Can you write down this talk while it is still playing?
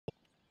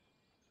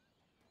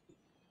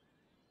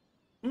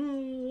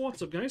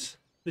What's up, guys?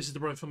 This is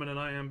the Rifleman, and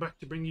I am back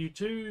to bring you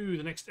to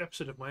the next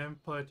episode of my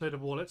Empire Total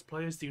War Let's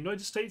Play as the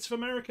United States of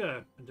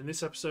America. And in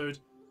this episode,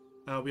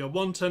 we are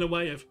one turn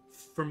away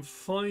from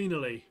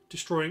finally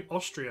destroying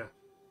Austria.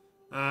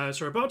 So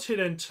we're about to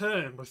hit end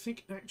turn, but I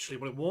think actually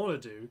what I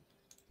want to do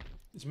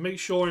is make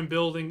sure I'm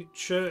building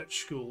church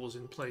schools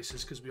in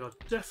places, because we are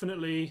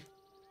definitely...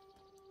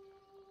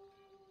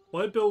 If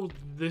I build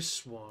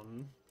this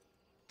one...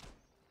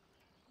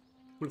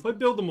 Well, if I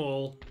build them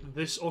all,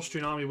 this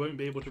Austrian army won't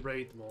be able to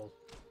raid them all.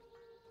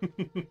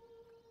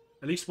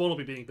 At least one will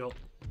be being built.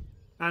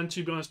 And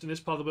to be honest, in this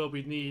part of the world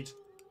we need...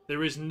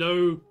 There is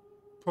no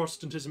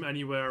Protestantism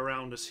anywhere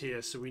around us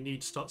here, so we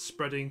need to start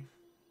spreading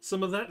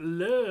some of that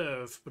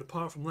love. But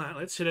apart from that,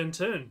 let's hit end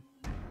turn.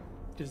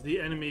 Because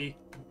the enemy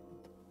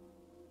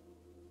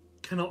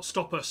cannot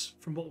stop us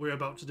from what we're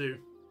about to do.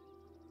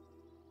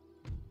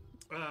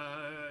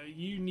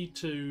 You need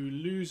to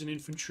lose an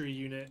infantry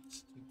unit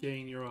to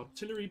gain your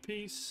artillery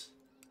piece.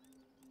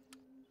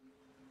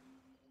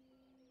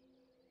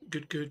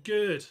 Good, good,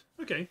 good.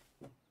 Okay.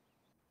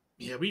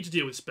 Yeah, we need to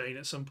deal with Spain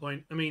at some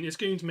point. I mean, it's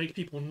going to make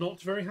people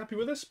not very happy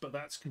with us, but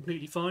that's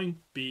completely fine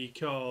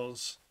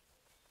because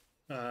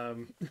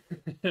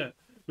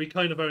we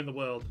kind of own the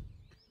world.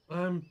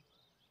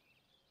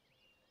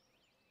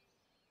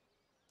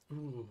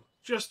 Ooh,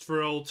 just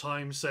for old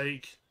time's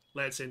sake,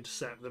 let's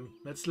intercept them.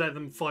 Let's let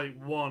them fight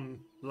one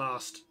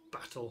last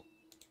battle.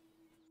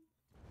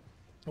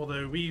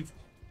 Although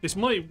this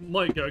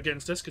might go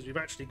against us because we've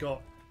actually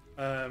got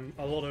a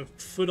lot of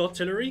foot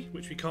artillery,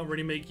 which we can't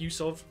really make use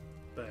of.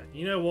 But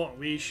you know what?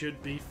 We should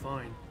be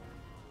fine.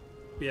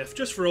 But yeah,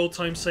 just for old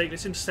time's sake,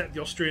 let's intercept the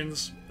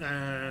Austrians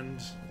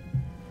and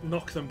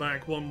knock them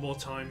back one more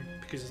time,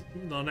 because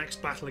our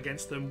next battle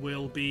against them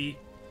will be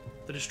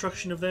the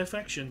destruction of their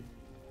faction.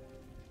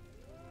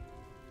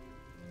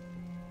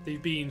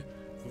 They've been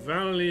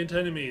valiant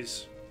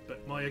enemies,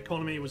 but my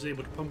economy was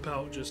able to pump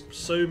out just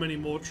so many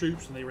more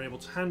troops than they were able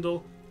to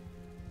handle,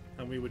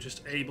 and we were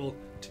just able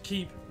to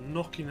keep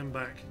knocking them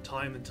back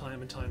time and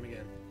time and time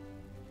again.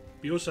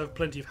 We also have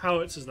plenty of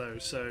howitzers though,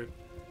 so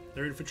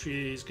their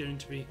infantry is going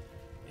to be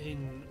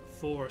in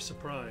for a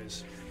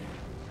surprise.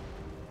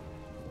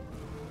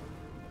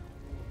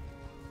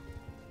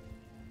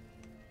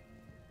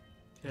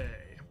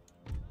 Okay.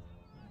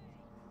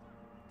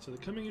 So they're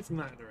coming in from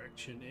that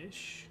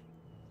direction-ish.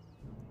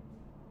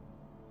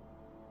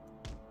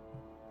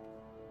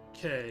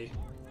 Okay.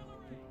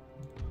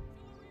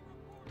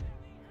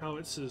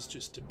 Howitzers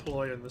just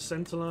deploy on the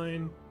centre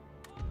line.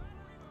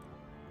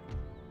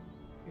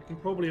 We can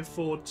probably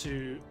afford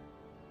to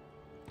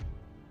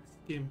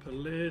skimp a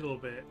little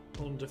bit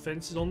on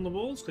defences on the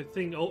walls. I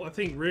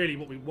think really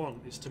what we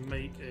want is to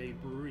make a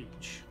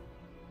breach.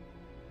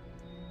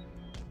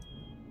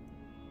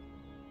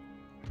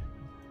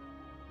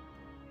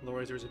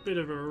 Otherwise there is a bit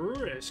of a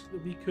risk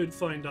that we could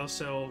find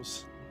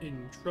ourselves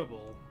in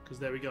trouble. Because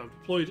there we go, I've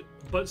deployed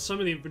but some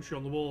of the infantry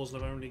on the walls,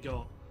 and I've only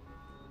got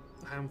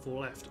a handful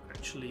left to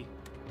actually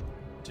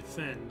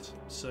defend.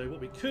 So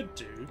what we could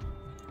do,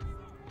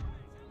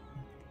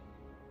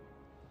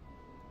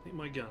 take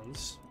my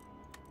guns,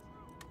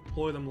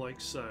 deploy them like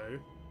so.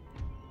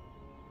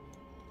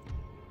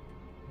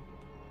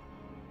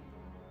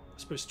 I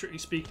suppose strictly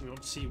speaking, we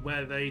want to see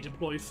where they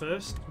deploy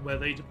first, where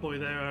they deploy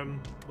their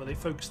where they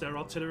focus their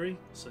artillery.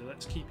 So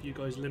let's keep you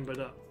guys limbered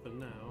up for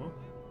now.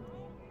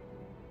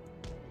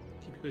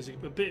 Keep you guys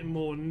a bit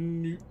more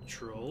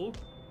neutral.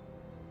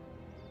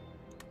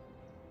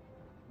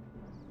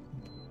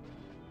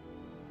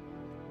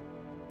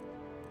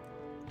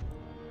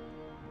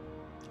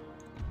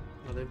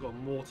 Oh, they've got a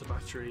mortar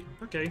battery.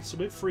 Okay, so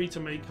we're free to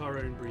make our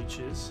own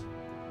breaches.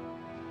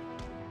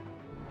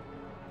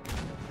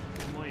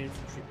 Get my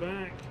infantry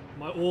back.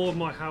 All of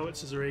my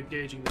howitzers are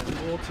engaging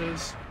their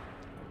mortars.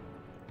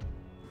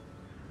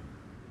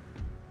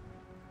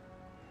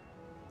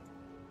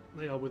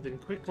 They are within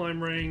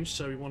quicklime range,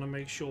 so we want to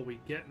make sure we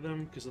get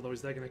them, because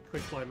otherwise they're going to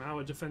quicklime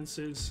our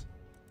defences.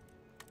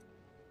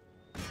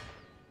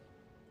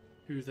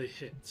 Who they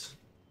hit?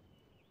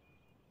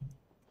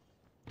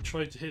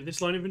 Tried to hit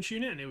this line of infantry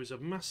unit and it was a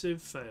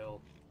massive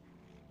fail.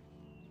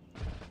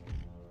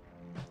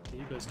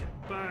 You guys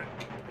get back.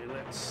 Okay,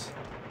 let's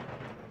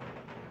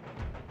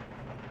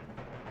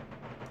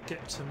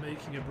get to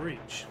making a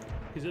breach,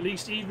 because at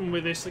least even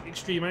with this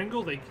extreme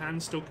angle they can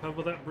still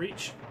cover that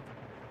breach.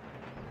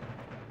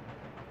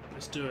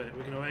 Let's do it.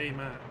 We're going to aim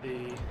at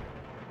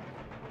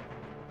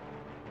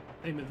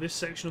this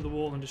section of the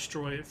wall and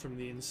destroy it from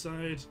the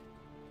inside.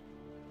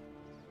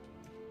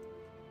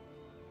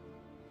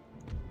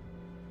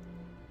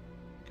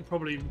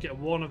 Probably get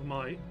one of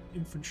my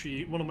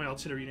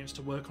artillery units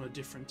to work on a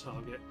different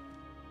target.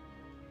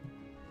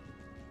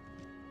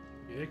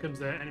 Here comes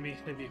their enemy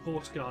heavy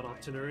horse guard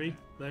artillery.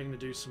 They're going to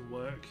do some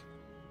work.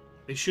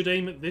 They should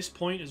aim at this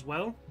point as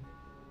well.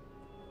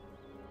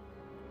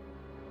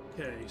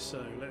 Okay,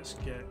 so let's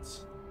get...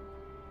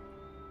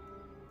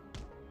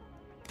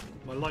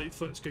 My light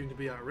foot's going to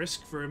be at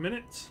risk for a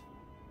minute.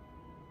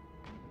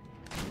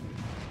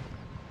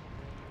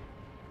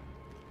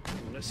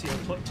 Let's see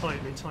how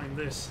tight they time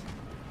this.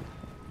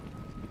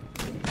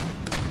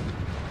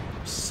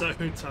 So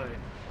tight.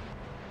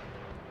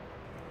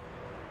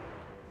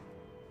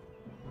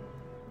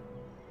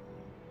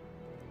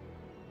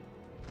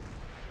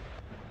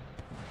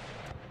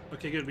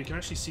 Okay, good. We can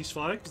actually cease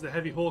fire because the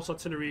heavy horse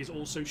artillery is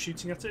also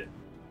shooting at it.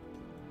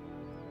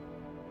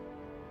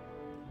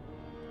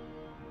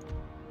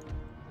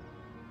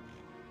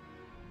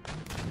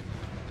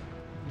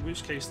 In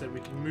which case, then we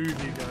can move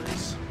you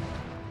guys.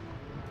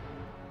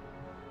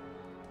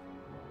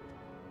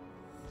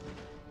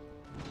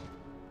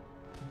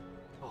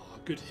 Oh, a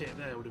good hit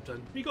there would have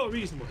done. We got a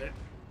reasonable hit.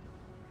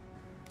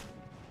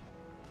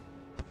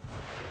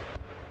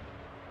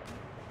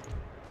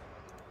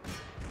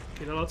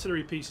 Okay, that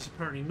artillery piece is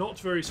apparently not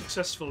very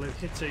successful in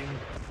hitting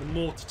the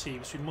mortar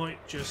teams. We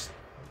might just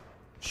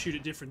shoot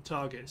at different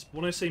targets.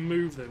 When I say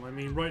move them, I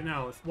mean right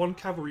now, if one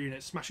cavalry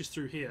unit smashes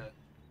through here,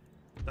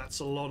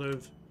 that's a lot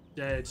of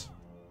dead.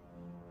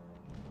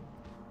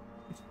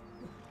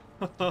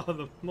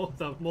 the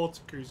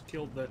mortar crews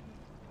killed the...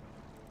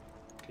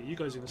 Okay, you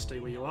guys are going to stay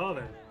where you are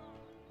then.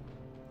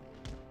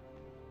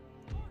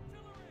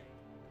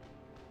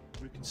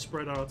 We can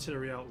spread our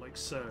artillery out like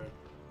so.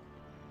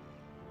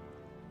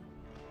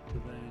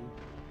 And then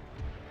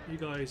you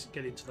guys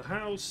get into the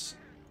house.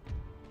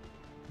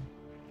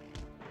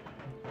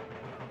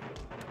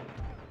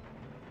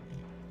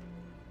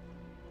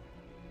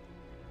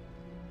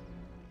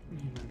 You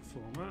men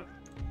form up.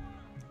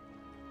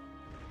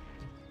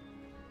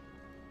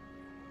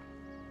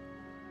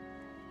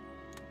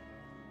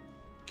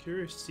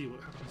 Curious to see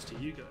what happens to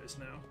you guys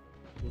now.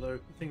 Although I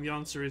think the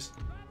answer is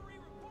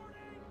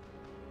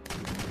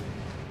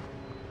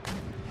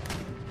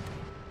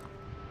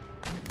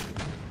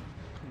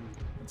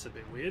that's a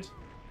bit weird.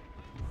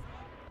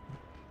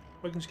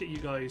 I can just get you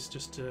guys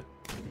just to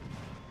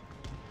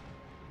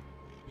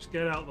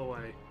get out of the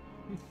way.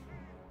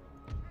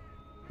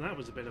 That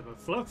was a bit of a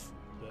fluff,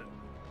 but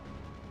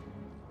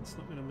it's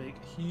not going to make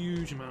a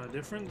huge amount of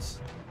difference.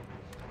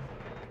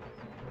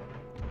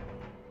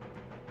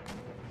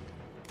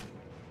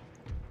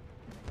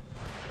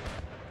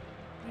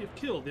 We have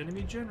killed the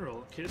enemy general.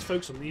 Okay, let's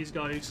focus on these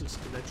guys because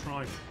they're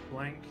trying to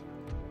flank.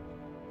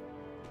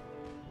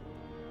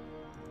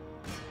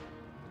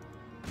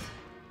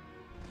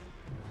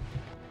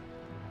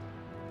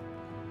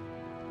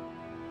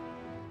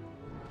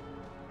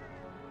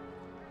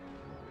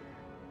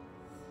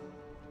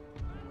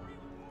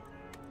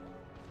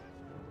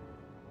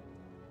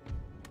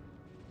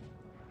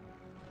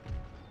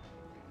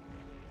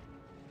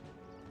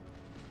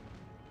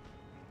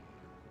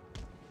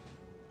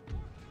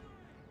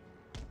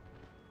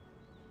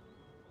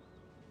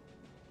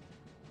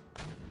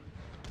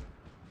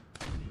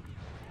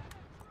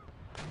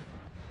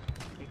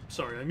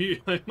 Sorry, I'm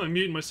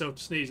muting myself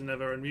to sneeze and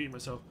never unmuting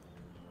myself.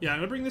 Yeah, I'm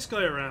gonna bring this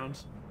guy around.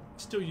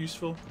 It's still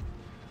useful.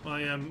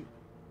 My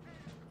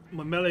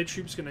melee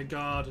troop's gonna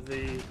guard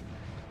the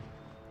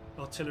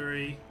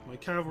artillery. My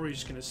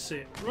cavalry's gonna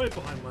sit right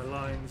behind my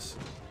lines.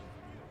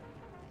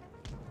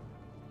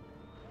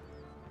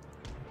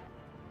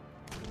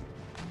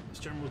 This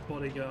general's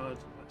bodyguard.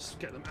 Let's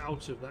get them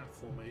out of that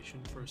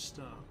formation for a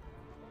start.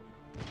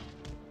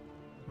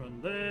 Run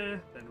there,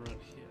 then run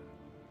here.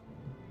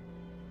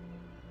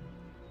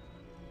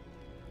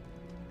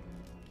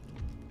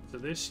 So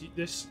this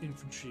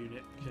infantry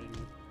unit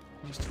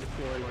needs to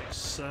deploy like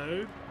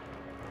so,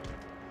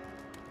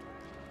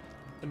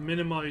 and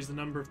minimise the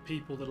number of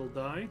people that'll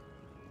die.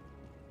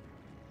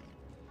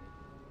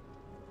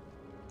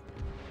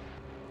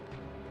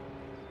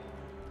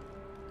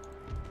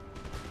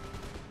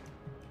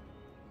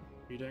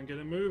 You don't get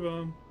a move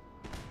on.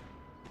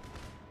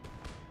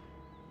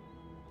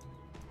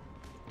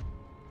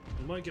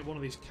 We might get one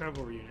of these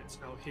cavalry units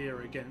out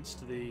here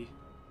against the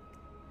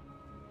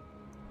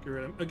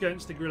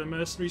guerrilla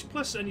mercenaries,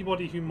 plus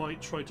anybody who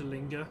might try to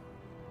linger.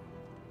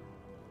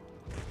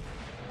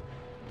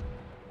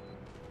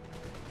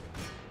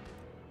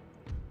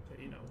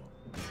 Okay, you know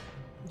what?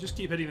 Just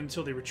keep hitting them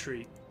until they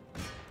retreat.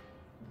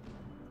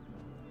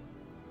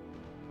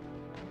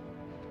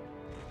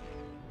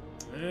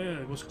 Yeah,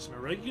 we've also got some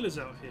irregulars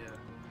out here.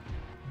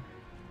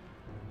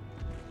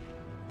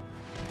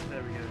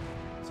 There we go.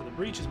 So the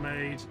breach is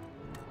made.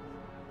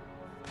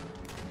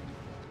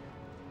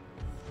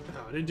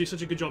 I didn't do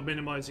such a good job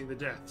minimizing the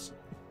deaths.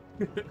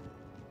 And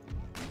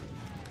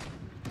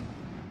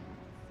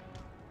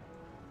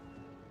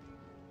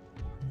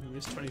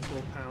this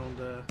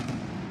 24-pounder.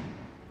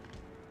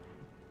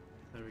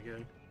 There we go.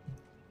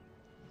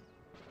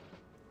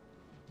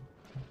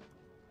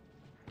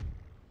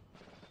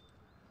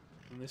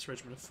 And this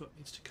regiment of foot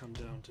needs to come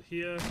down to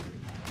here.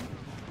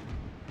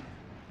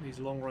 These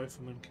long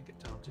riflemen can get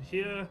down to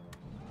here.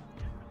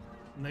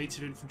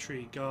 Native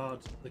infantry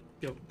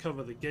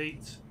cover the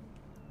gate.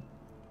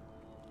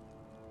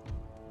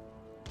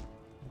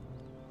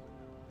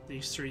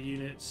 These three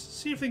units.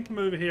 See if they can come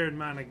over here and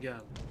man a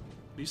gun.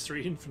 These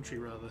three infantry,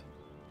 rather.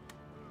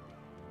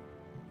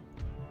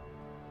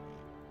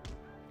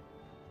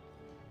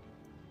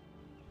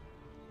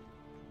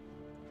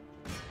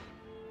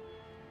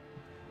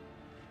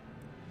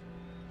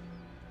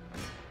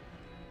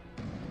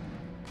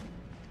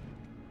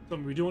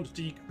 We do want to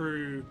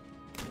decrew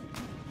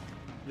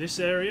this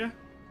area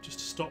just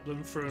to stop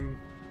them from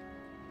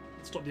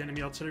stop the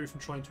enemy artillery from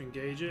trying to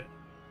engage it.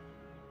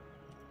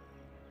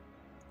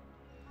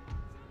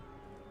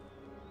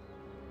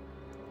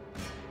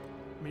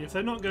 I mean, if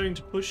they're not going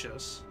to push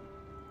us,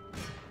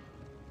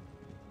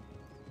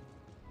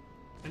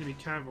 enemy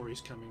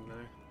cavalry's coming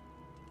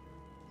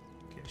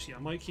though. Okay, actually, I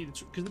might keep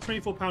because the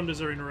 24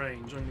 pounders are in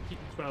range. I'm going to keep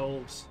the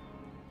 12s.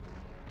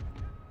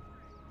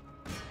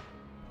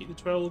 Keep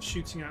the 12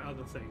 shooting at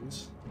other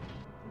things.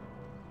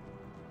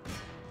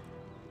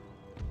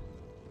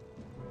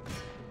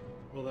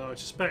 Although I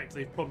suspect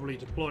they've probably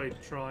deployed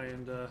to try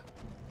and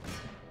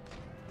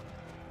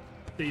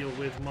deal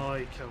with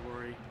my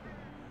cavalry.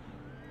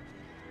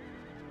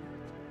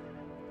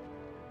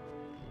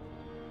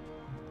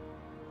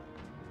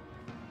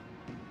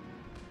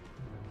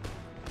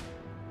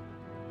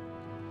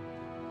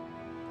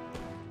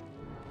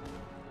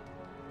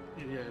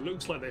 Yeah, it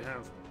looks like they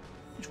have.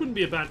 Which wouldn't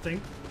be a bad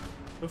thing.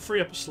 But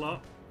free up a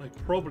slot, I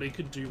probably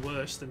could do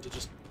worse than to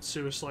just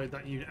suicide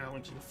that unit out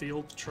into the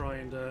field to try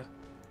and...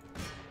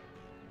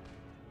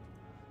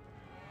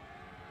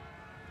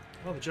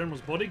 Oh, the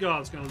General's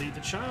bodyguard's going to lead the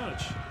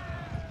charge.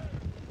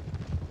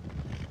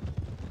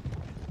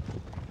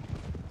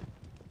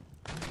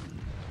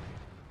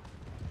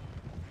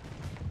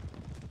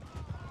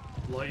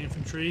 Light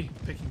infantry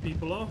picking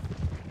people off.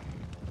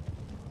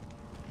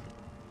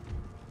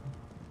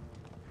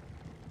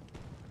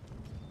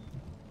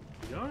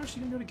 We are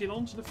actually going to be able to get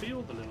onto the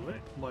field a little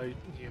bit. My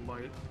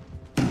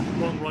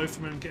long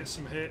rifleman gets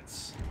some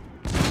hits.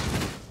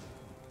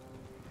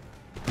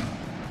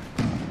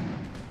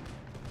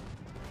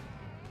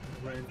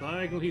 Ran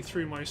diagonally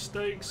through my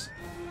stakes.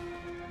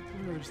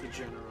 Where is the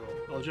general?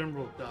 Oh, the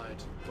general died.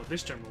 Well,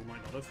 this general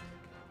might not have.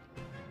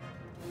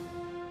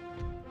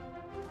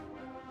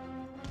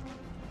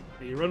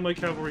 You run my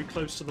cavalry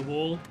close to the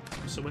wall,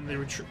 so when they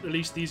retreat, at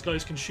least these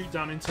guys can shoot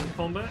down into the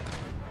combat.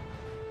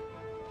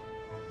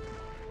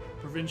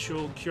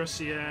 Provincial,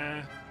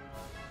 cuirassier.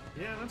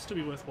 Yeah, that's to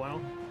be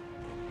worthwhile.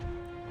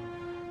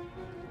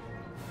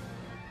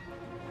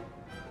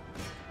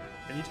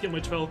 I need to get my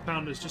 12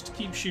 pounders just to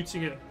keep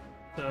shooting at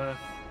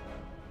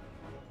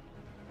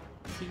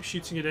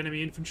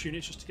enemy infantry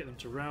units just to get them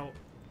to rout.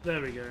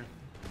 There we go.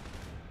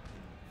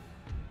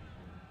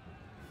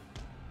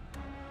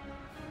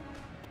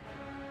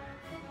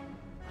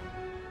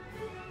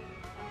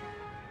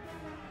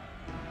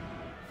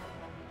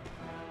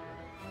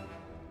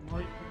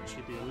 Might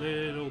actually be a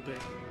little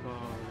bit far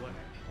away.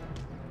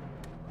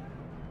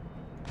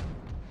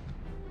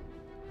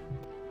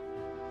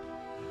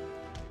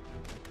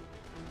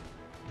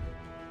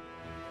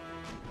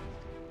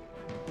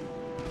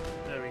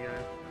 There we go.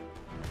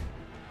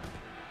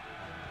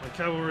 My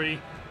cavalry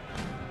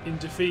in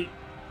defeat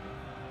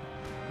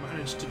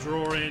managed to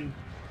draw in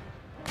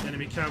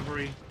enemy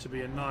cavalry to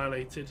be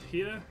annihilated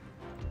here.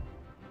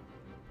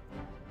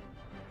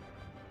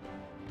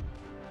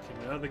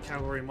 The other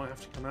cavalry might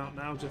have to come out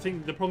now. I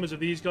think the problem is with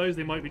these guys,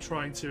 they might be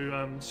trying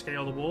to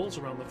scale the walls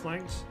around the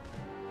flanks.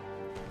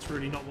 It's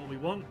really not what we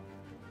want.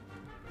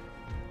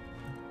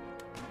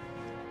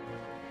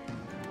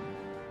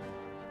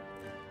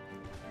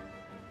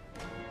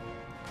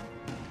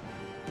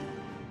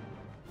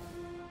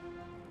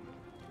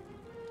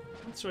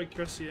 That's right,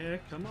 Cuirassier,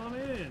 come on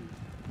in.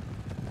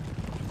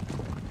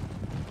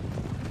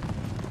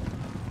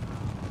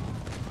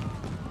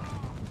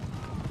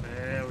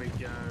 There we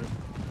go.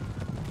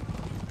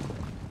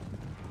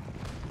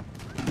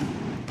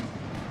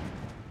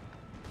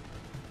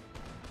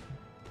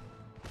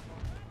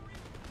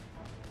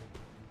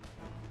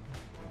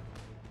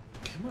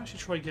 I might actually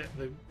try to get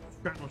the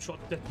shrapnel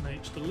shot to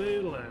detonate just a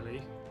little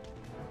early.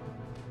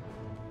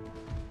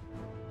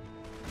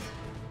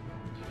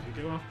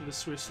 Okay, go after the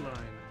Swiss line.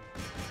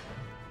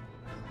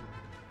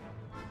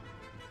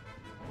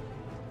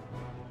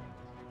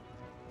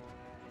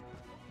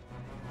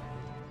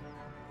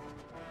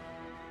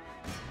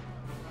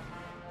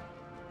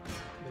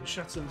 Then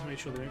shatter them to make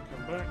sure they don't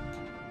come back.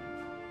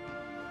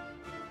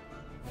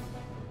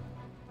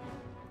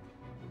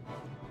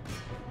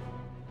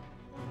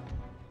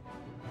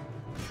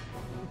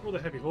 The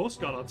heavy horse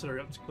guard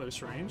artillery up to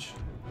close range.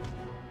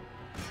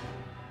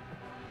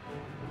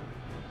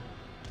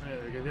 There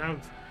we go. They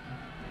have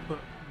put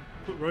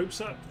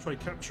ropes up to try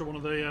to capture one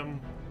of the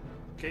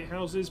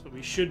gatehouses, but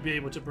we should be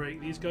able to break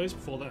these guys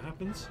before that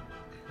happens.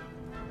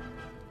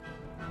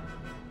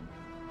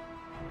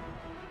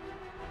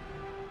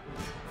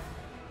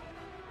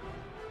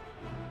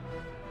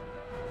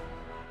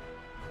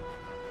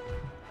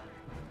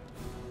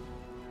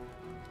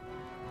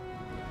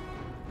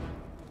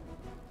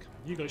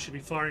 You guys should be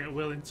firing at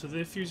will into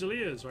the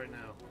Fusiliers right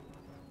now.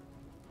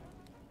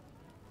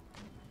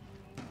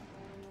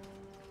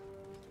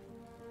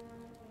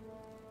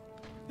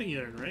 I think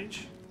you're in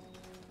range.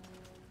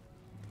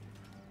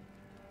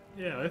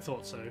 Yeah, I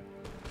thought so.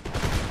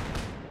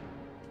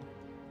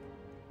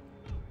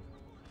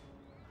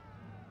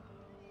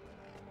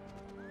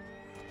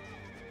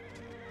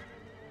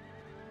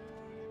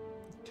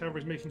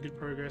 cavalry's making good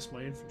progress.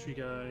 My infantry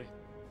guy...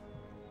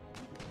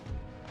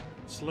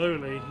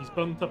 Slowly, he's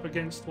bumped up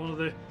against one of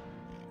the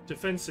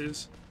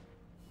defences.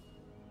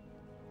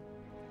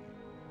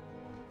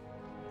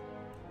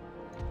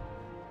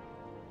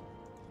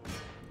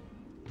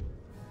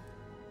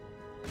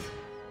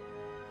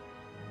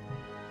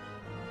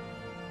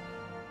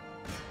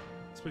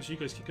 I suppose you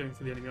guys keep going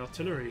for the enemy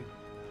artillery.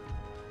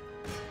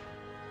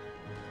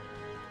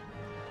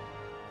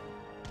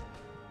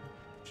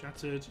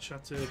 Shattered,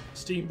 shattered.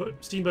 Steamboat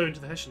into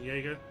the Hessian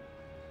Jaeger.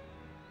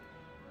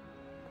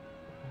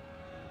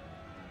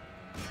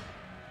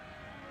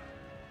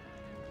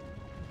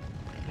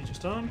 They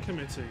just aren't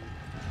committing.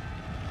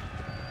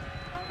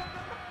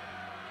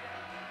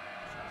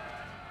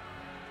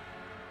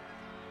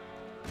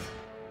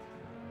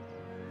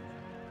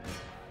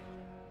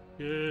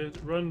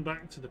 Good. Run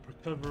back to the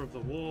cover of the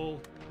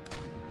wall.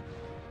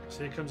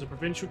 So here comes a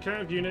provincial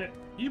cav unit.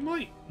 You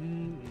might...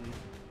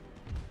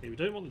 Okay, we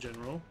don't want the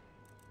general.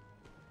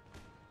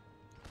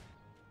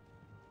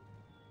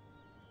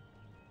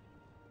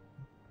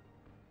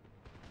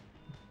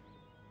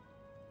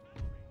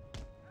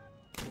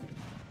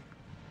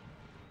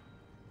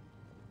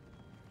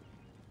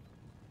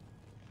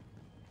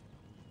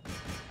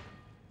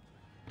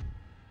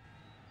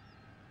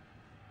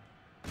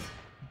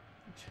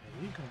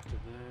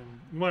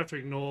 We might have to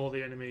ignore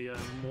the enemy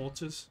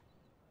mortars.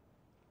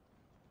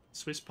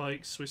 Swiss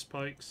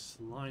pikes,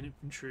 line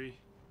infantry.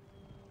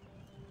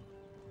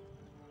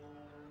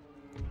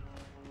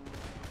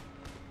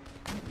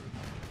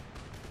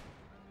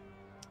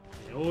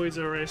 Yeah, always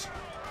a risk.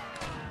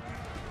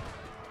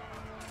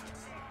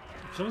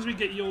 As long as we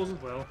get yours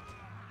as well.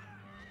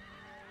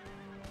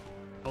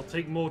 I'll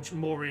take more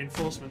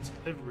reinforcements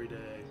every day.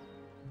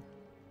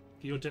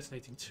 You're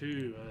detonating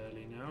too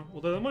early now.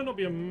 Although that might not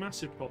be a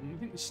massive problem. I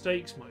think the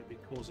stakes might be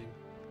causing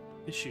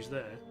issues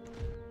there.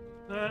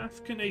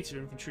 African native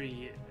infantry,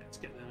 yeah, let's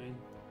get them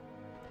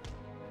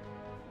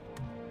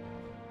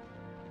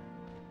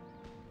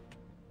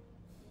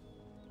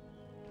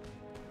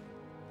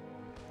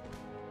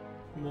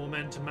in. More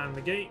men to man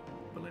the gate,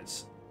 but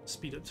let's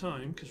speed up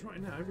time, because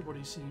right now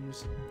everybody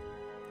seems...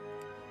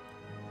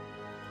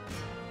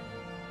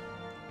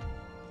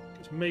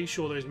 Make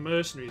sure those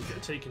mercenaries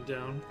get taken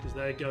down, because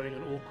they're going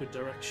an awkward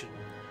direction.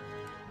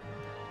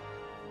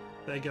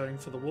 They're going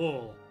for the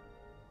wall.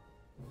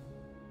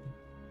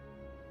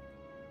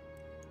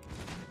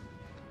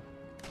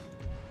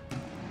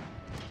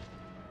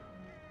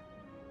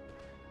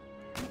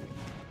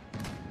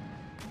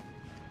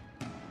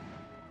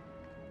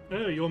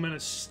 Oh, your men are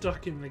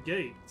stuck in the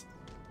gate.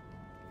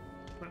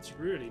 That's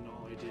really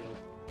not ideal.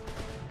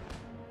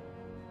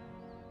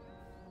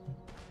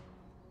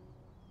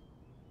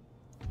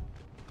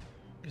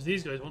 Because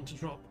these guys want to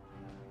drop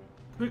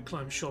quick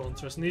climb shot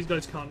onto us, and these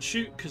guys can't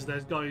shoot because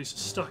there's guys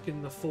stuck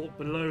in the fort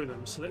below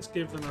them, so let's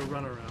give them a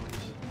run around.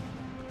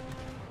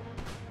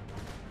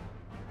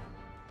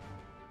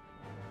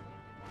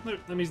 No,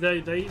 that means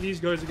these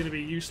guys are going to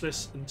be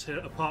useless until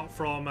apart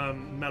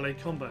from melee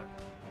combat.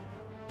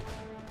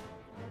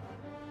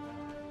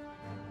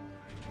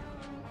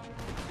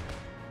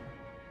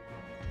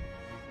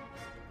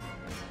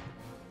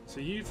 So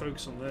you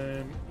focus on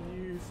them,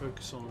 you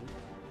focus on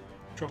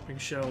dropping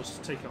shells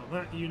to take out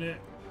that unit.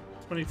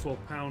 24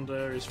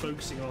 pounder is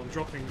focusing on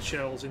dropping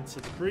shells into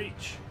the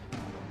breach.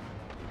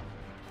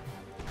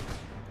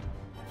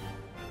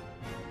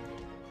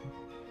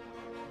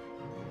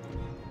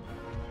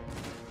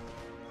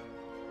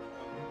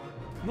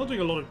 I'm not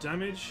doing a lot of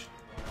damage.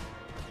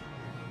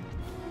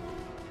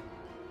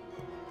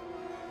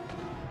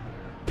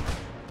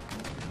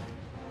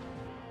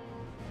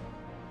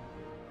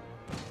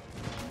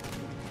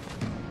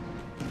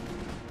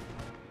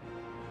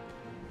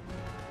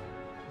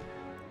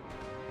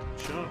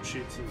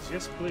 Sharpshooters,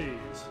 yes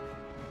please.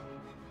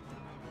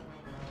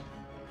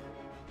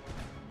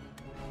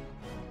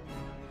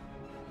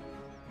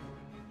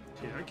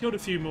 Okay, I killed a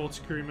few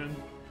mortar crewmen.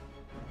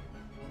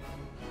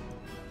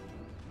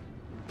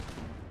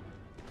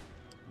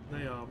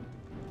 They are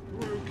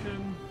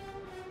broken.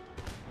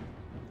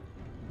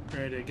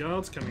 Grenadier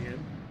guards coming in.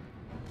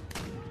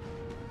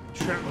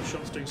 Shrapnel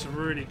shots doing some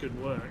really good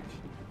work.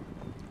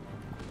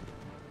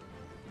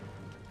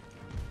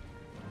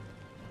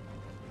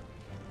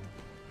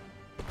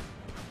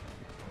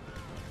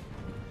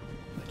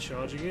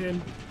 Charging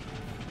in.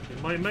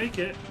 It might make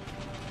it.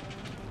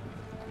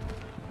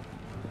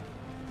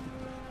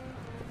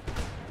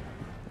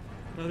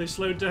 No, they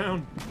slowed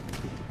down.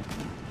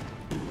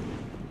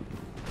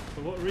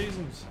 For what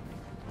reasons?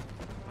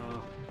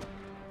 Ah,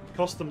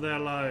 cost them their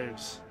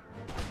lives.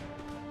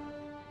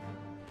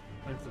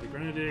 Time for the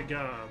Grenadier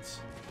Guards.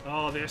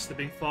 Oh, yes, they're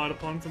being fired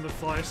upon from the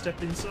fire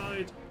step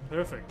inside.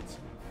 Perfect.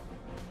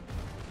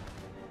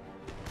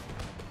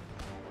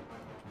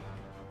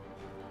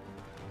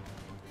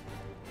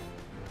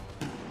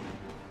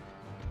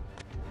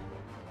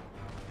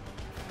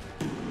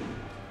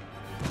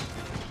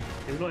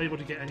 We're not able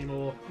to get any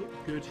more.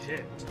 Good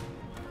hit.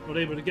 Not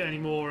able to get any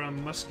more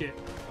musket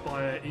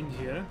fire in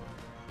here.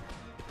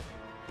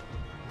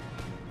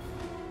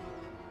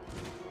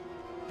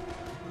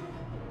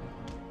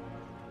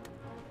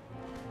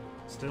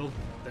 Still,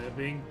 they're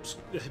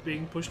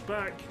being pushed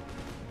back.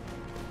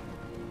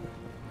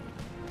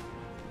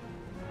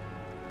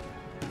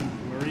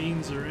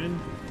 Marines are in.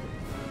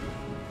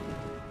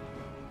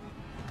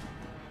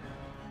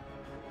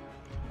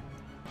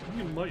 I think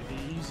it might be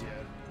easier.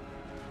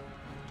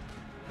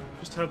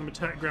 Just have them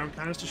attack ground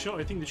canister shot.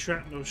 I think the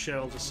shrapnel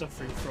shells are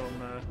suffering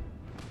from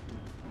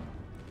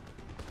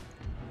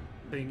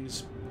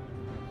things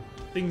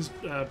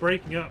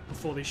breaking up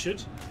before they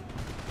should.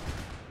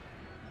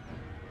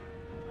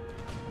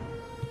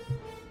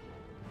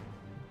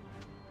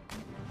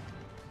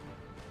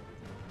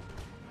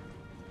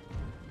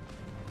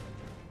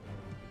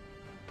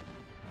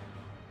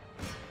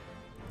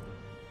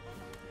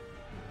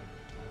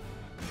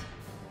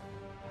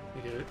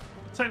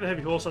 Attack the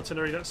heavy horse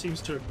artillery. That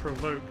seems to have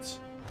provoked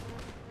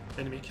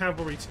enemy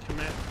cavalry to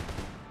commit.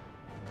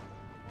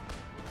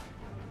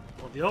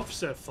 Well, the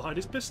officer fired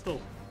his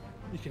pistol.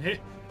 You can hear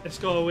it's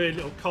got a weird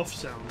little cough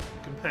sound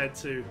compared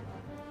to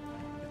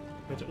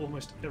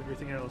almost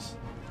everything else.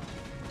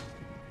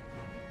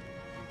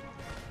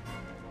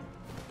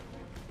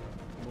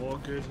 More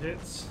good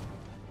hits.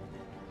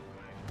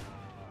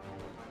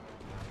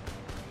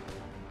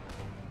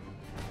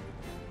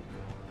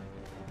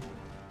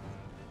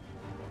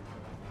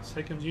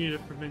 Second unit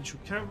of provincial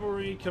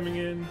cavalry coming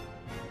in.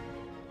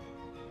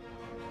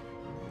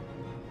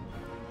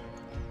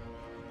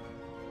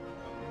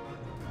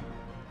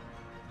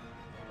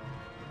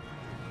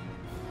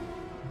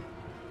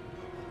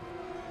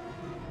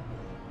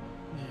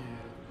 Yeah,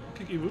 I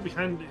think it would be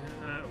handy.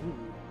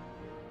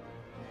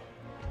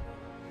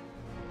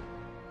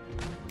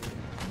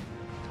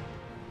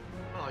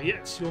 Oh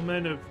yes, your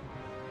men have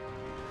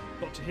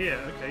got to here.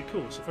 Okay,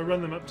 cool. So if I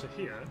run them up to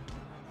here.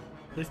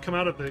 They've come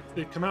out of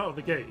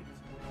the gate.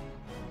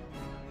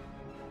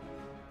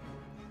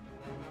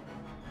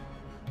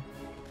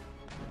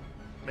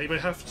 Maybe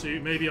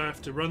I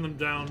have to run them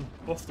down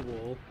off the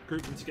wall,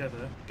 group them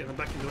together, get them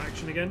back into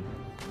action again.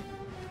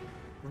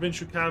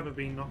 Provincial cav have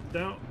been knocked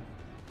out.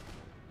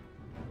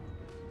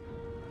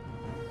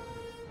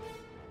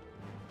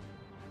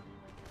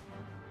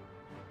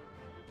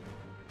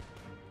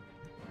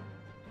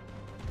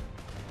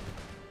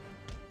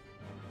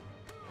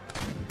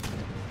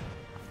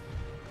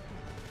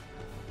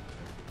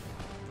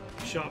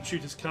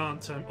 Sharpshooters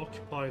can't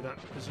occupy that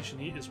position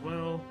as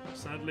well,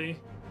 sadly.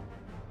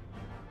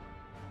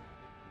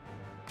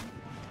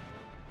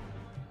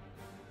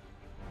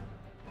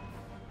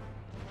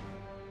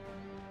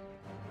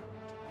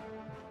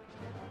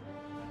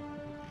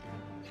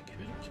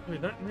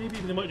 That maybe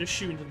they might just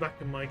shoot into the back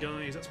of my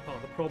guys. That's part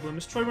of the problem.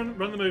 Let's try run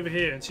them over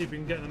here and see if we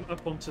can get them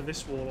up onto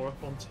this wall or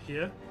up onto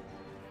here.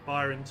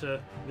 Fire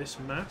into this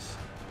mass.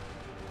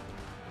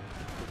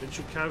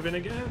 Provincial cav in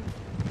again.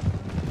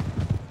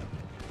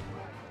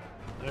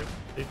 Nope,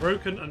 they've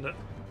broken under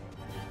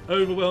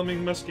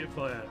overwhelming musket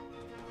fire.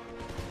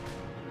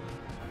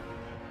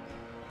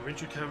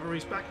 Provincial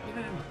cavalry's back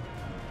again.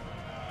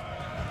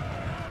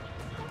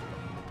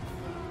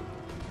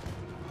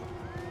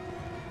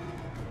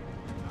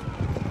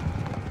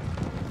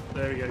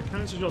 There we go.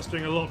 Canister shot's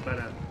doing a lot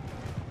better.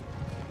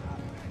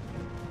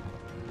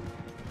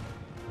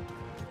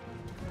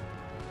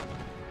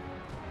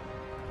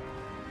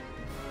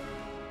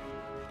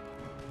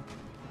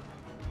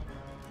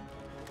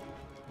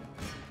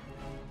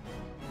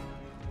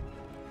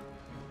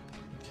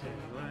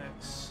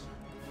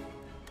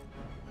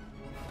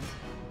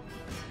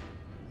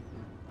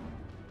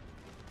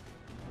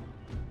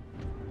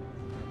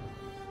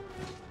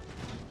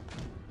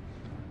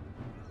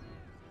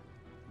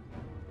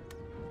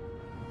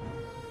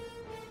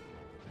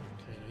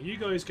 You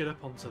guys get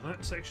up onto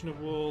that section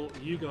of wall,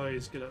 you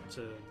guys get up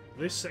to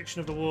this section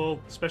of the wall,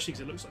 especially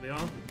because it looks like they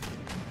are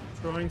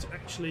trying to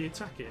actually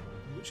attack it,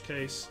 in which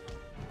case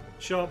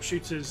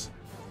sharpshooters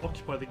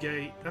occupy the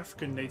gate,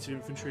 African native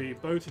infantry,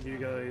 both of you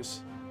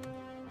guys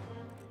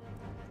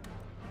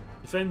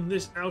defend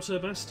this outer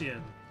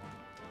bastion.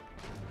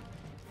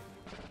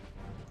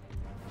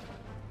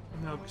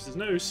 Now, because there's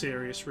no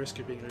serious risk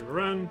of being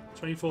overrun,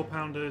 24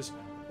 pounders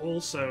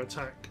also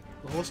attack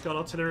the horse guard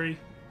artillery.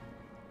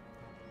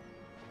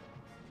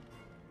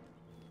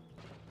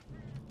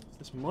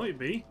 This might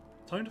be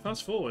time to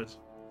fast forward.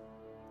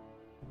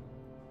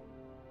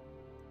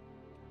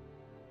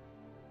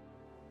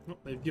 Oh,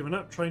 they've given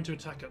up trying to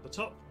attack at the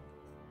top.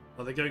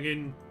 Are they going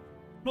in,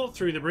 not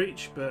through the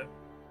breach, but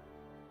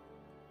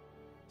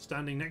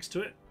standing next to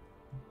it?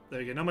 There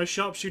we go. Now my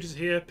sharpshooters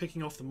here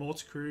picking off the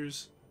mortar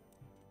crews.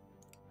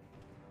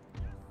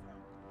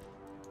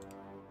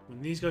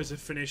 When these guys have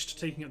finished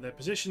taking up their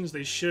positions,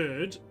 they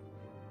should.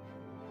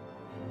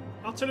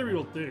 Artillery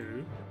will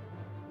do.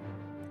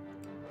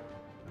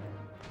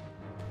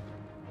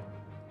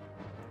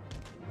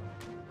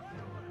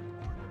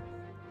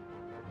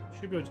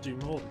 Should be able to do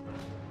more than that.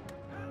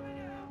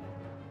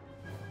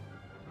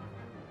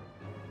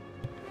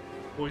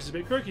 Voice is a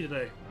bit croaky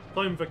today.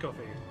 Time for coffee.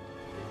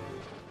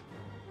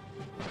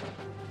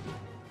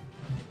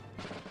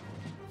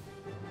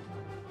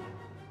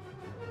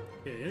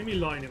 Okay, enemy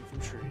line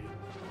infantry.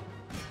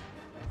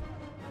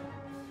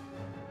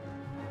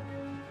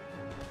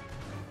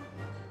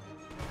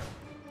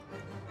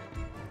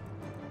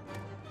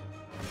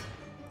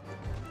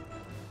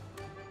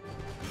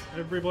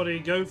 Everybody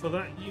go for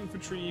that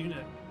infantry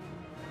unit.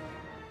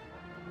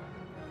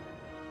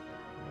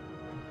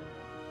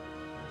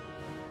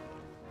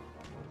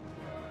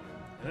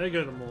 There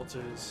go the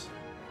mortars.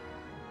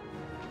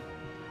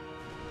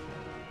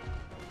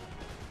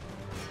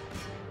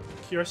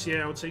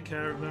 QSCA will take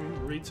care of them.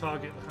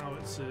 Retarget the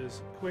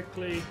howitzers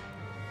quickly.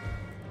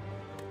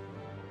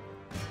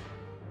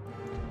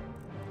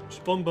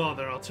 Just bombard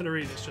their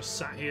artillery that's just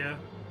sat here.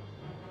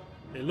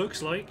 It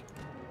looks like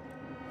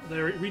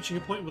they're reaching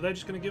a point where they're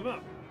just going to give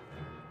up.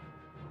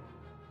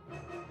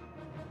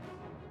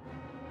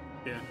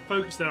 Yeah,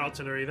 focus their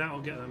artillery.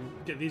 That'll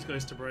get these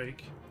guys to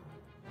break.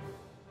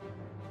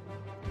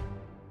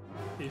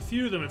 A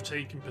few of them have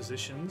taken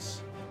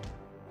positions.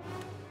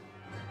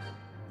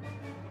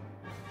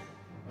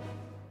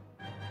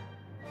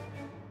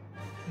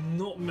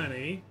 Not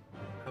many.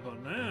 How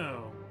about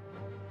now?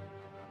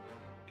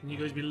 Can you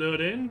guys be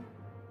lured in?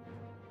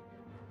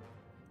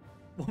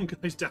 One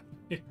guy's down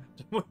here.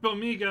 Don't worry about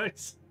me,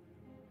 guys.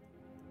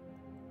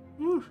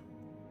 Woo.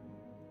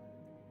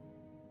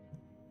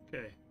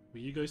 Okay,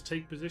 will you guys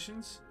take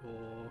positions?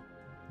 Or...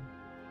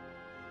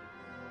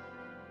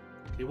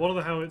 Okay, one of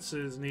the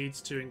howitzers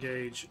needs to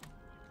engage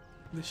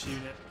this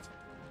unit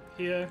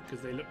here,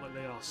 because they look like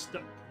they are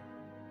stuck.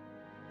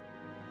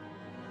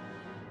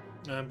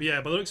 But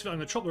yeah, by the looks of it, I'm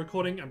going to stop the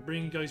recording and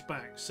bring you guys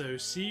back. So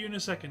see you in a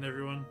second,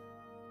 everyone.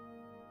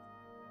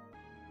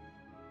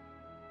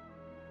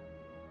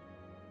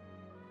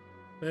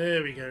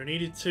 There we go.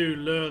 Needed to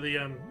lure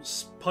the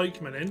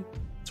pikemen in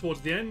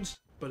towards the end,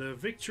 but a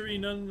victory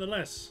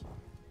nonetheless.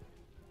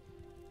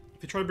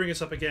 If you try to bring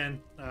us up again,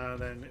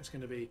 then it's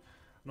going to be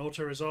an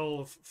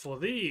auto-resolve for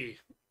thee.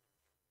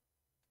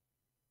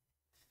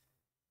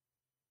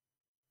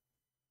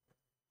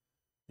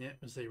 Yeah,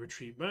 as they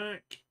retreat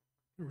back.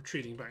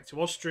 Retreating back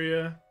to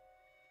Austria.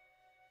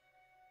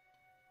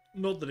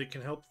 Not that it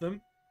can help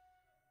them,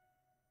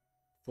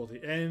 for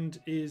the end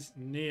is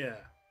near.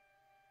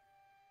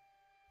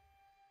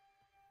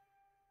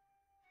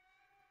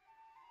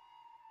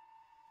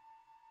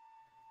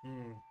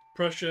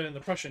 Prussia and the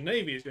Prussian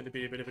Navy is going to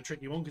be a bit of a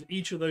tricky one, because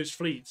each of those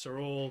fleets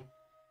are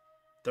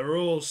they're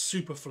all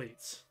super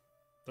fleets.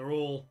 They're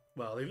all,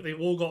 well, they've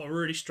all got a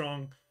really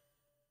strong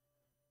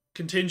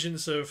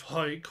contingents of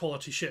high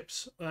quality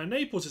ships.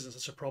 Naples isn't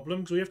such a problem,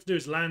 because all you have to do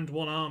is land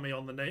one army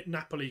on the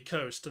Napoli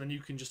coast, and then you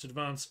can just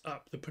advance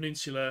up the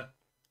peninsula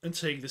and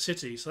take the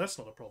city, so that's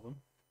not a problem.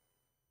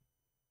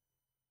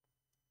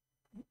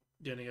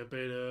 Getting a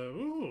bit of...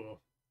 Ooh,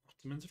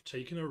 Ottomans have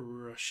taken a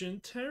Russian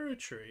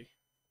territory.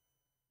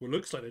 Well,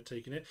 looks like they've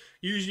taken it.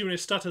 Usually when it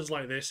stutters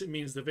like this, it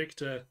means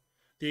the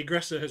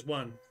aggressor has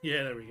won.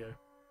 Yeah, there we go.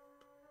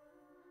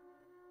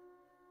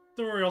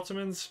 Don't worry,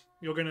 Ottomans.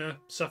 You're going to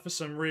suffer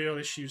some real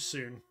issues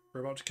soon. We're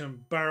about to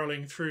come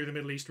barreling through the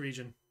Middle East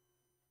region.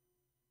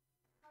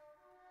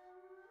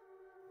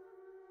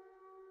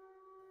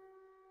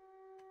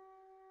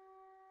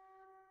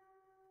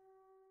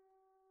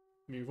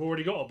 I mean, we've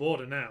already got a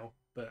border now,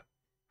 but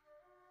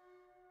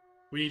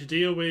we need to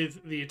deal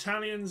with the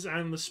Italians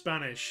and the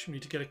Spanish. We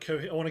need to get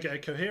I want to get a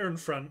coherent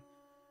front.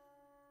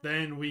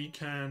 Then we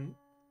can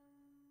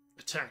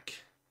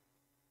attack.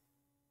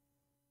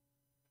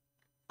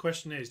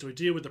 Question is, do we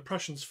deal with the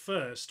Prussians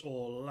first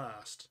or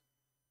last?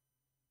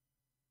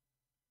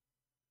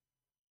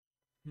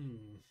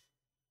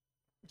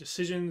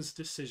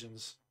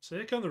 Decisions. So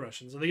here come the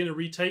Russians. Are they going to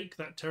retake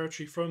that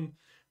territory from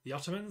the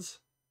Ottomans?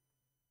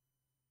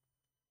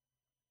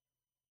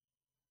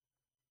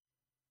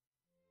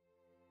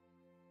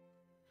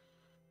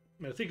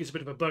 I mean, I think it's a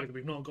bit of a bug that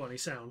we've not got any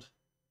sound.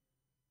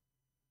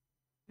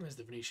 There's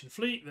the Venetian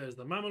fleet. There's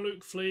the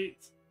Mameluke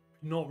fleet.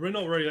 We're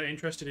not really that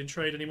interested in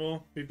trade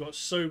anymore. We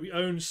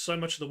own so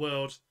much of the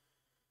world.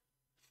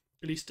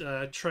 At least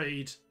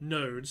trade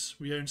nodes.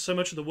 We own so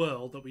much of the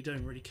world that we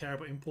don't really care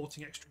about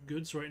importing extra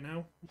goods right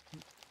now.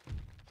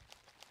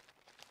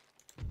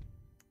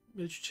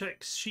 Military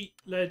checks, sheet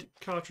lead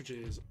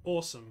cartridges.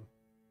 Awesome.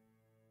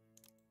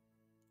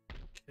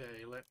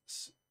 Okay,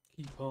 let's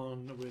keep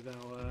on with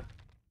our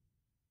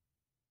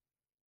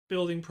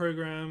building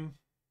program.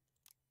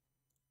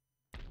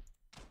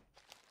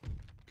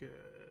 Good.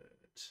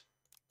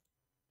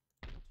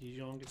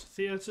 Dijon gets a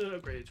theatre,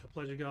 upgraded to a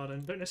pleasure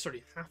garden. Don't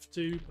necessarily have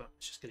to, but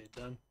let's just get it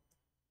done.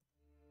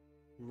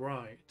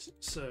 Right,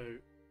 so...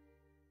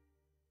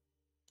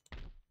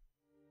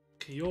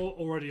 Okay, you're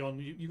already on...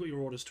 You've got your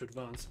orders to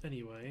advance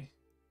anyway.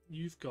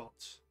 You've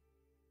got...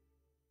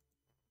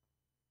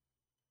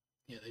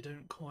 Yeah, they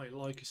don't quite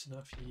like us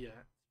enough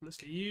yet. Let's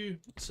get you.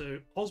 So,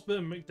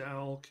 Osborne and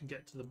McDowell can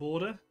get to the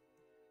border.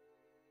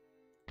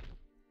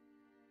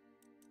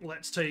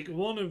 Let's take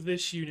one of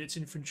this unit's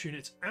infantry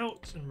units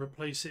out and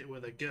replace it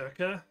with a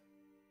Gurkha.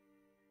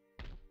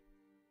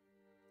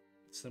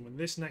 So then when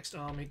this next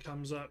army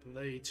comes up,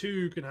 they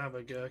too can have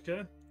a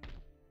Gurkha.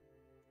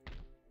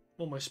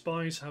 All my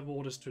spies have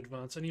orders to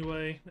advance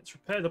anyway. Let's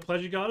repair the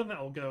pleasure garden. That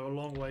will go a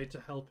long way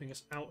to helping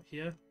us out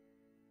here.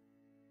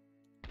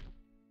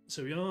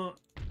 So we are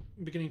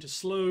beginning to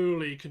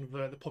slowly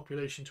convert the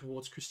population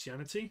towards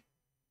Christianity.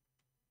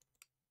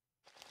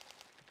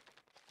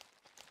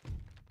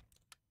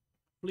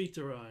 Fleet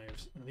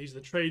arrives. And these are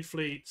the trade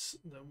fleets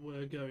that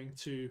we're going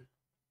to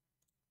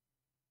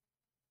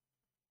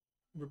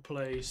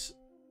replace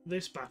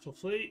this battle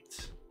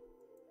fleet.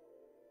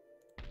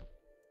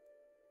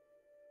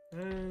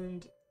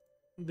 And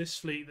this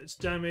fleet that's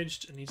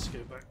damaged and needs to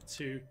go back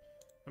to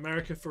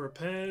America for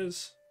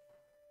repairs.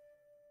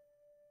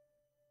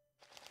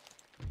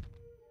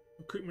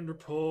 Recruitment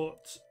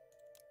report.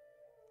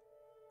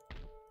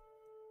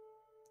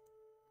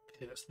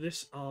 Okay, that's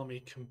this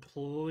army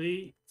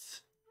complete.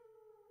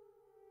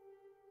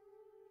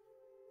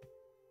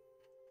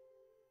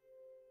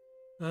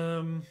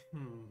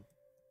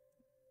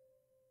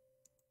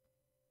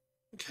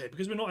 Okay,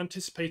 because we're not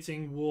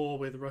anticipating war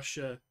with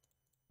Russia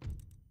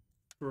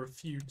for a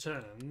few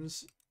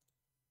turns,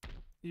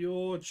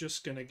 you're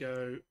just going to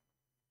go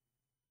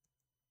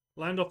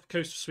land off the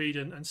coast of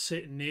Sweden and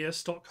sit near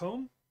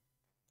Stockholm.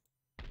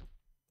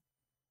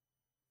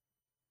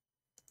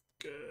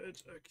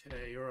 Good,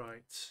 okay,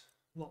 alright.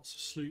 Lots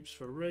of sloops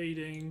for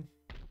raiding.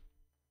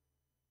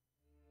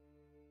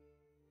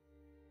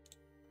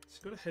 It's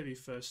got a heavy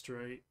first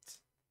rate.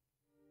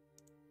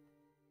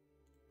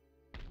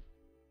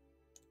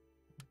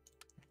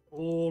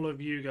 All of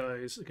you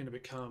guys are going to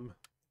become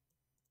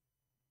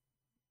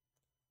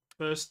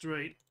first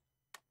rate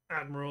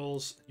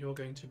admirals. You're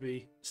going to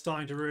be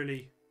starting to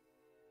really...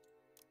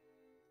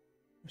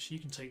 Actually,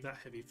 you can take that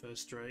heavy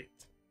first rate.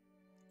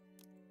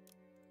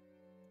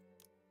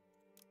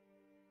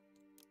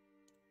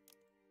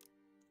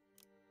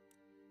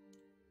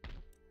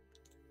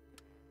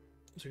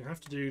 So we have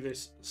to do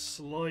this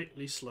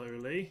slightly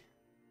slowly.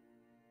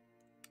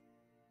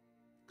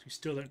 Because we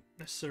still don't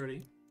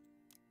necessarily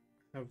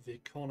have the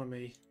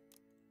economy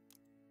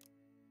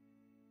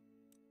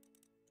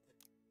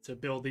to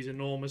build these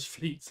enormous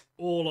fleets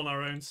all on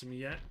our own some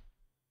yet.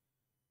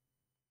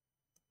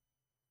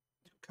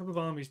 A couple of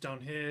armies down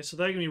here, so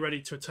they're going to be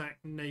ready to attack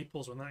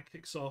Naples when that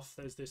kicks off.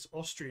 There's this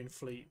Austrian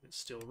fleet that's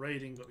still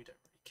raiding, but we don't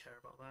really care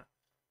about that.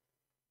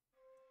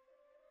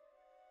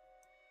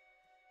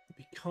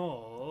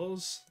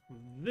 Because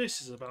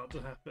this is about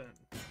to happen.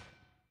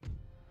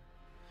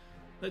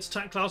 Let's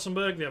attack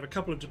Klausenburg. They have a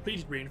couple of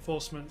depleted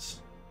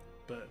reinforcements,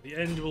 but the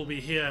end will be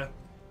here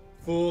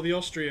for the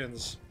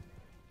Austrians.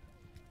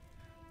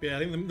 But yeah, I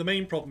think the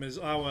main problem is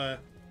our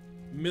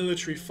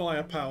military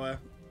firepower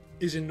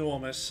is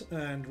enormous,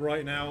 and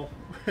right now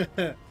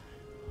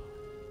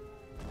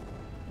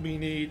we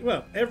need,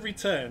 well, every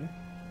turn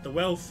the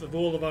wealth of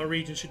all of our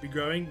regions should be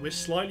growing. We're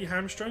slightly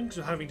hamstrung because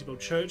we're having to build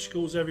church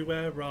schools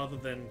everywhere rather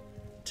than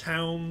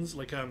towns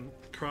like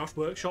craft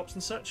workshops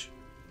and such.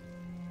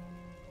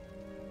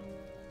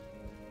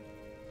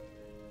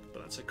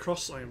 But that's a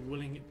cross I am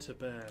willing to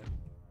bear.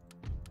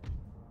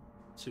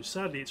 So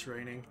sadly it's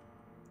raining.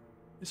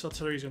 This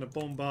artillery is going to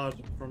bombard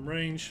from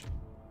range.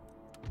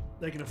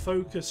 They're going to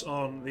focus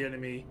on the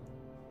enemy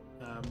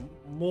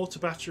mortar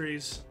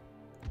batteries.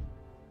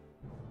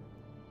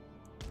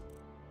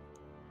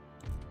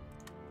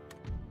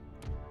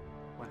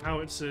 My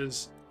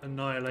howitzers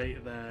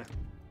annihilate their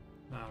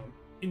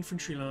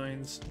infantry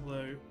lines,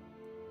 although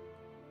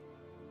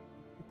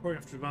we'll probably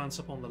have to advance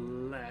up on the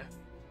left.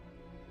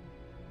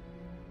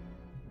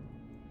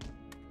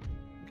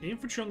 Okay,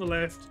 infantry on the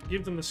left,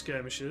 give them the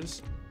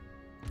skirmishers.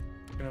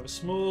 I'm going to have a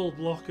small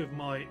block of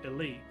my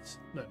elites.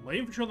 No, my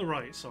infantry on the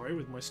right, sorry,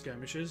 with my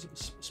skirmishers.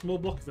 A small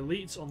block of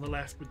elites on the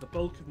left with the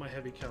bulk of my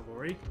heavy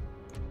cavalry.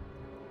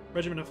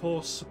 Regiment of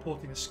horse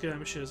supporting the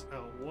skirmishers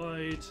out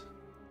wide.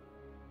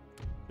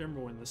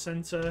 General in the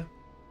centre.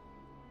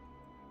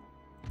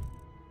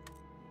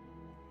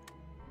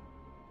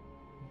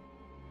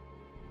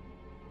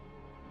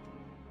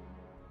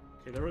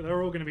 Okay,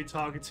 they're all going to be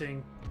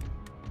targeting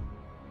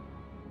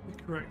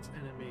the correct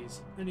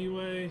enemies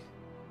anyway.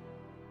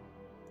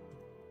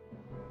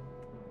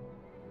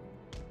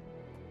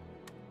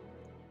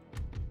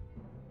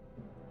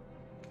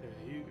 Okay,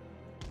 you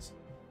guys.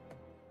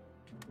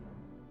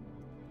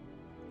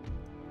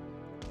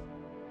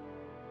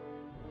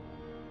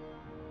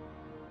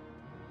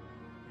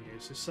 Okay,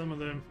 so some of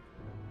them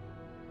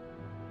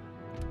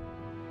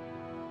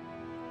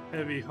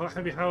heavy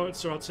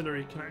howitzer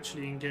artillery can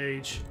actually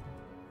engage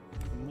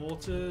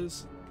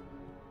mortars.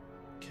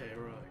 Okay,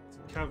 right.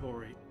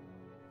 Cavalry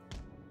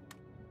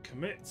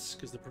commits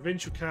because the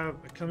provincial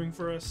cav are coming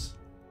for us.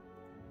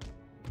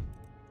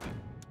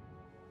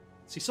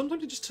 See,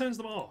 sometimes it just turns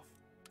them off.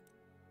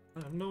 I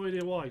have no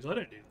idea why, because I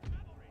don't do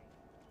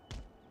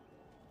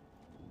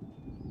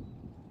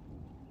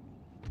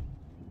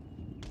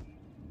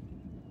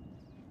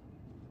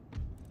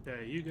that.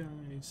 Okay, you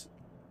guys.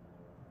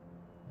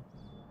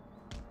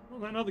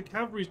 Well, now the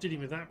cavalry's dealing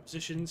with that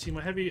position. See,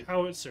 my heavy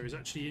howitzer is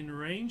actually in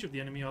range of the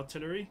enemy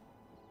artillery.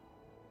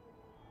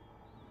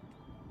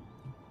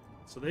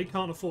 So they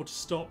can't afford to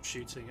stop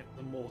shooting at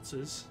the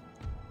mortars.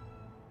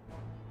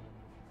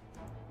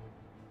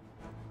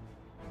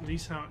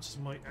 These howitzers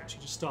might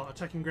actually just start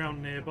attacking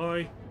ground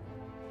nearby.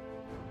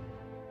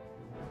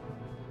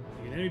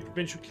 The enemy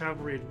provincial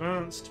cavalry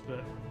advanced,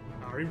 but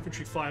our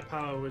infantry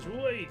firepower was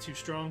way too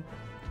strong.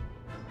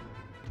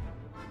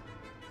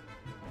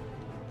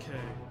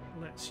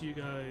 you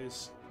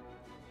guys.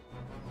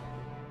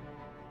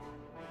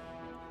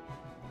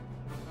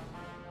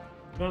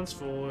 Advance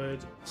forward,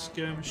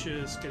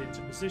 skirmishers get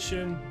into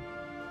position.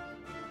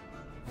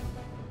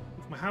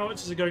 If my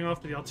howitzers are going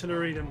after the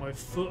artillery, then my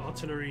foot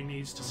artillery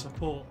needs to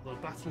support the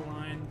battle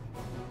line.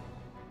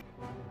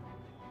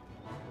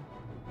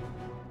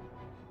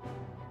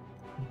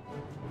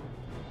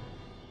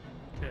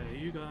 Okay,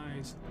 you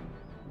guys.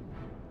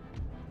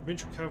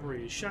 Provincial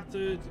cavalry is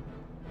shattered.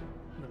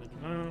 And then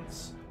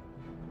advance.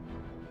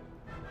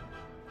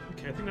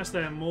 Okay, I think that's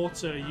their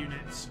mortar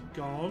units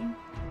gone.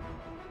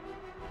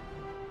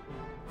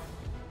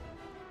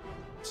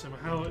 So my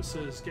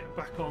howitzers get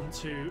back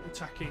onto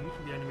attacking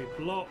the enemy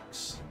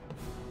blocks.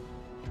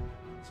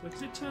 So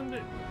because it turned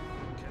it...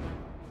 Okay.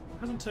 It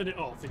hasn't turned it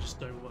off, they just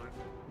don't work.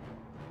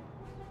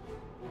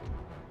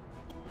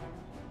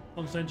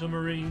 Continental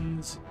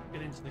Marines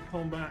get into the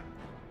combat.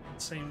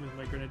 Same with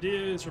my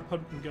Grenadiers.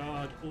 Republican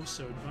Guard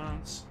also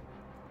advance.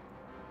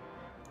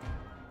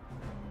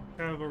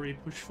 Cavalry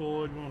push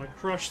forward. We want to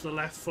crush the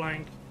left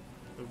flank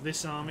of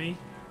this army.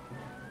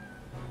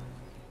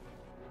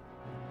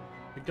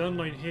 The gun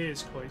line here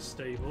is quite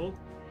stable.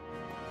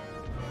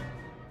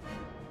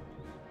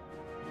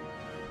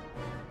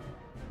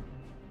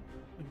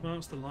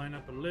 Advance the line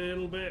up a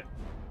little bit.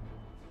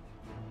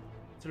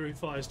 Artillery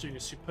fire is doing a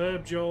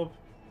superb job.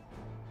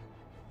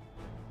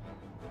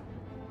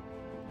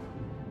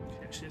 Okay,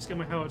 actually, let's get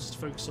my howitzers to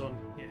focus on.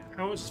 Yeah,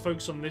 howitzers to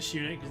focus on this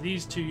unit because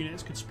these two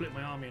units could split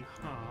my army in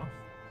half.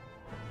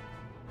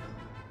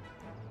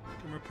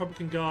 Get my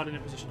Republican Guard in a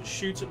position to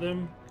shoot at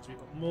them because we've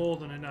got more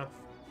than enough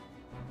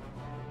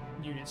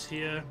units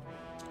here.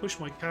 Let's push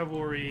my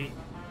cavalry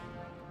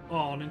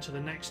on into the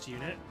next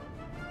unit.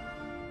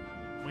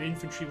 My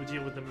infantry will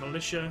deal with the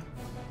militia.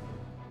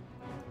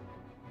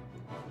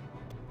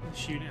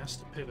 This unit has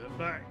to pivot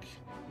back.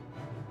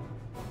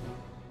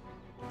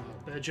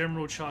 Their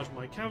general charged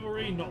my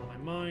cavalry, not my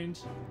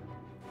mind.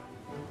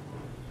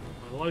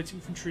 My light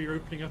infantry are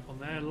opening up on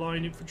their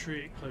line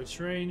infantry at close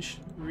range.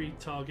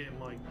 Retarget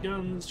my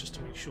guns just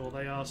to make sure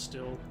they are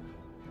still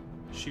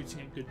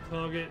shooting at good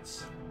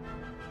targets.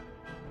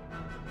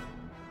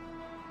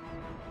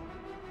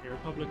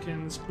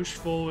 Republicans push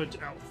forward,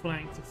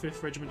 outflank the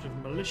 5th Regiment of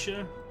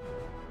Militia.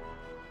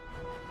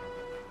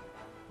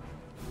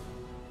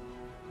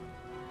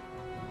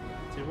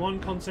 So one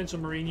Continental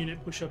Marine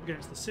unit push up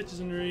against the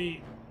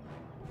citizenry.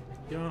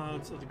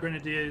 Guards of the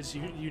Grenadiers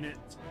unit.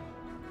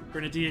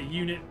 Grenadier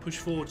unit push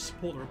forward to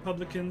support the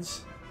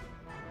Republicans.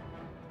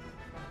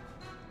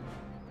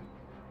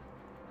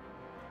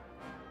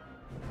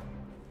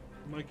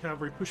 My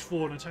cavalry push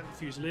forward and attack the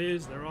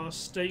Fusiliers. There are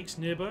stakes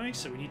nearby,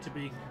 so we need to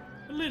be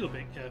a little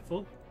bit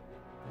careful.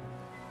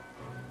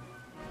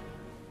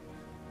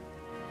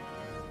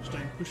 Just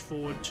don't push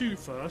forward too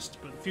fast,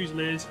 but the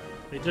Fusiliers,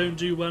 they don't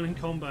do well in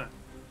combat.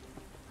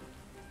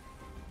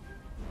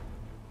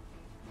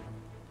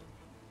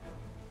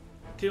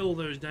 Kill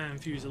those damn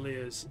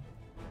Fusiliers.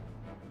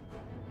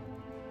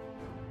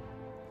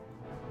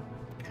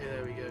 Okay,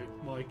 there we go.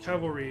 My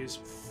cavalry is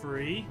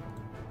free.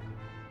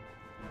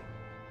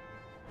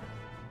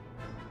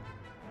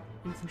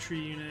 Infantry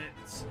unit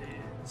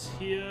is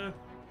here.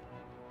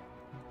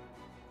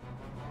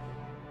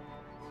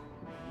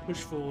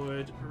 Push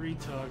forward,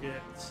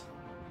 retarget.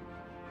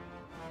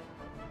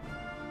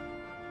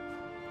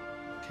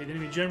 Okay, the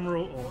enemy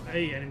general, or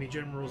a enemy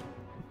general's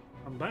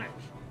come back.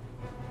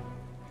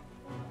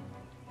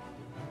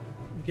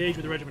 Engage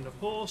with the regiment of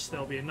horse,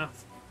 there'll be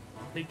enough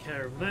to take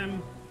care of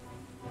them.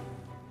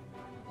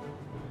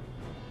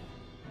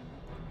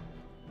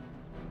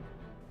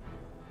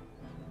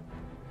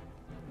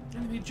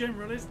 Enemy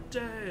general is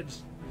dead!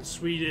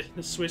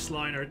 The Swiss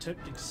line are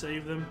attempting to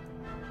save them.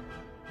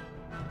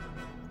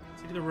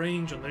 Let's look at the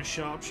range on those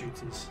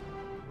sharpshooters.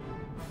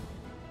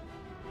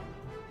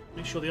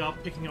 Make sure they are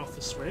picking off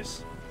the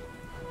Swiss.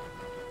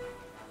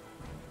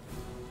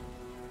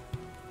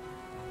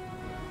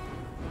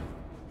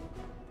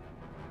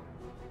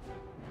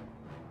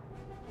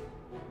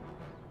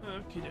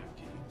 Okie dokie.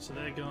 So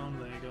they're gone,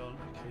 they're gone.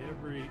 Okay,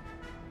 every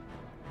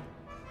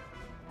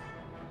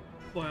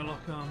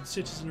Biolock armed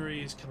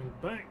citizenry is coming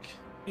back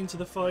into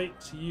the fight.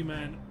 You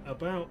men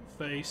about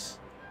face.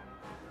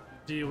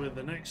 Deal with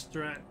the next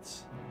threat.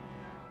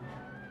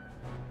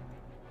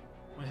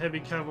 My heavy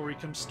cavalry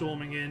comes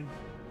storming in.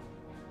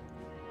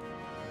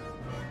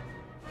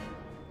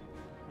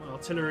 My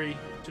artillery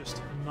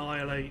just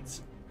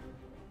annihilates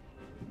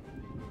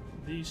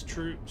these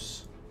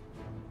troops.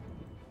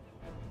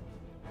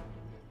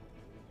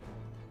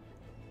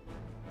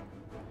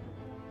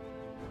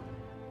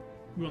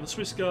 We want the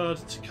Swiss Guard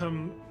to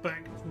come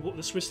back,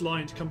 the Swiss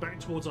line to come back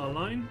towards our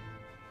line.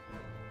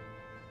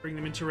 Bring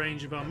them into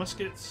range of our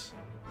muskets.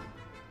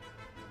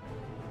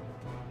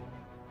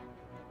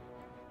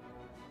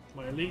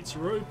 My elites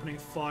are opening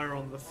fire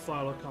on the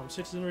Biolock armed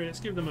citizenry. Let's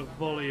give them a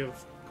volley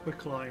of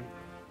quicklime,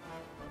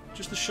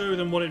 just to show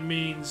them what it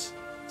means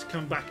to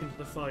come back into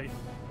the fight.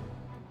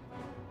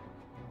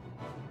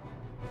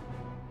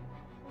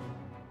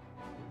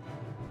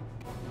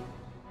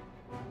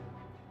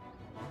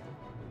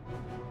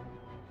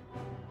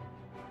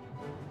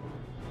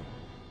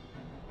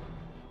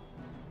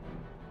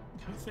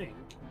 think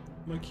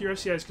my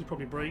cuirassiers could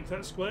probably break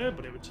that square,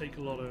 but it would take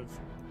a lot of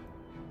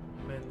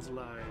men's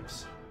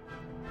lives.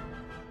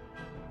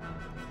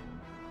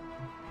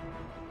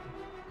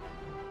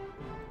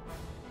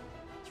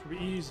 It's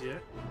probably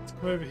easier to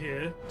come over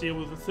here, deal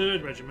with the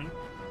 3rd Regiment.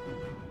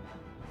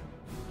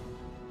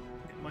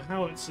 Get my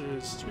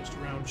howitzers switched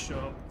around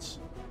shots.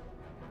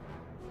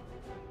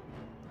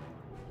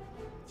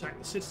 Attack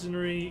the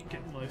citizenry,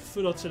 get my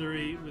foot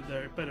artillery with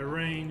their better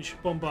range,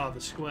 bombard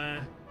the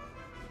square.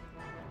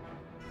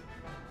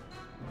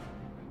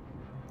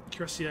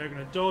 Cuirassier are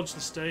going to dodge the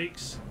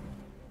stakes,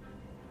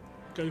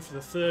 go for the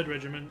 3rd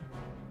Regiment.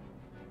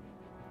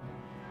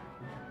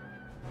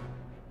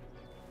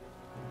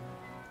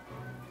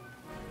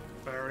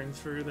 Barreling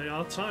through, they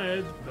are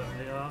tired, but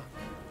they are.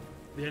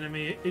 The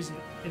enemy isn't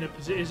in a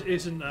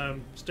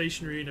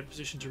stationary in a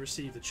position to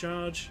receive the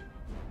charge.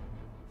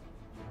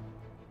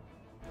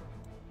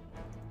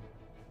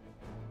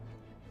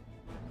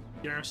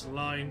 Garrison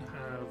line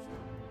have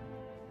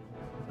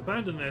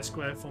abandoned their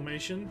square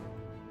formation.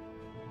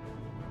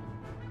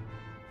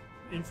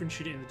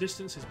 Infantry in the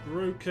distance is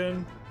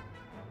broken.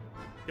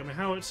 Get my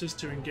howitzers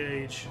to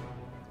engage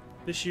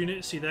this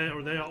unit. See there,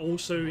 or they are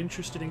also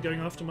interested in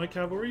going after my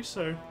cavalry,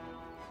 so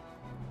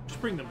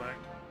just bring them back.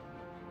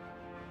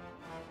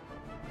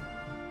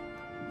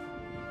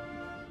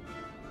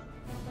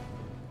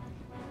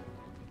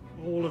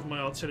 All of my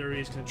artillery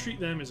is going to treat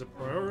them as a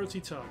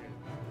priority target.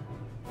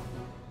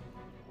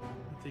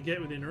 If they get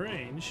within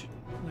range,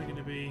 they're going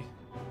to be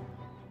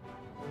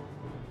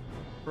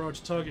a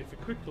priority target for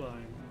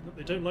quicklime.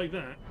 They don't like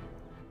that.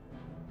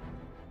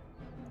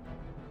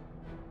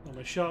 Well,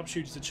 my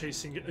sharpshooters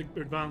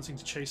are advancing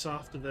to chase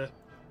after the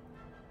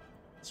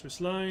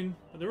Swiss line,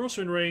 but they're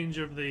also in range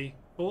of the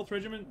 4th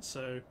Regiment,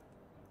 so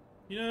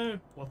you know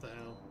what the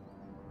hell.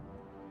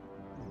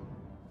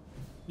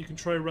 You can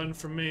try run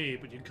from me,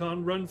 but you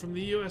can't run from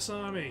the US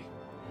Army.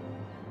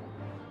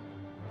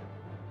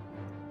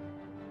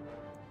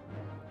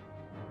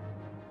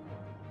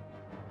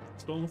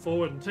 Storm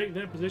forward and take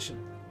their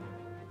position.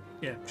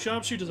 Yeah,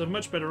 sharpshooters have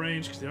much better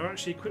range because they are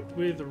actually equipped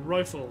with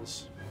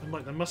rifles,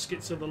 unlike the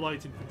muskets of the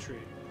light infantry.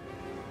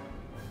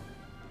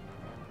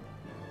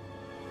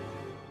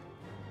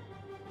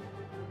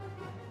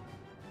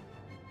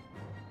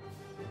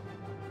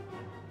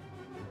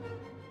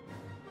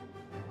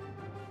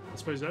 I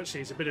suppose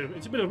actually it's a bit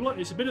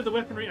of the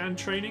weaponry and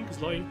training,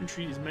 because light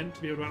infantry is meant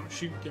to be able to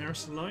outshoot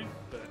garrison line,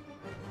 but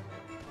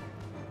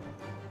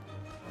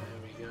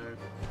there we go.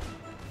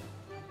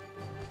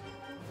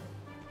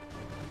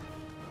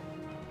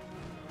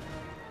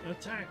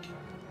 Attack!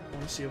 I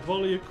want to see a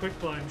volley of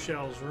quicklime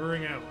shells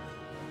ring out.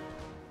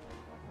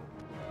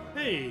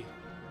 Hey!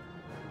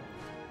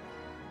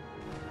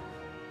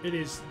 It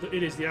is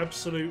the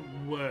absolute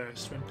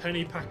worst when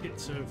penny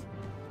packets of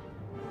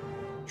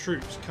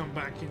troops come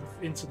back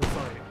into the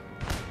fight.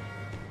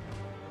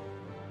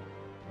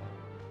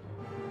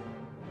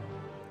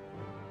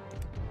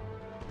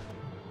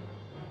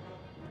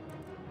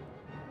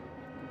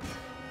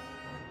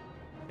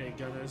 Okay,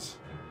 gunners.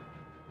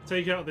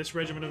 Take out this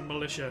regiment of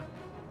militia.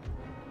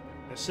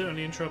 They're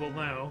certainly in trouble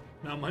now.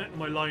 Now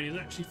my line is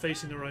actually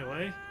facing the right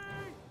way.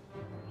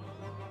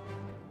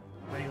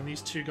 Waiting on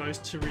these two guys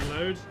to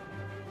reload.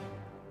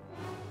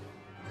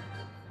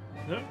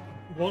 Nope.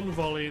 One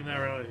volley and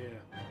they're out of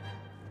here.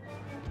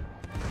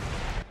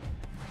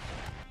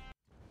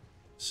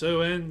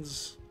 So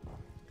ends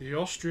the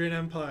Austrian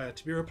Empire,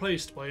 to be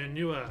replaced by a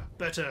newer,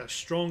 better,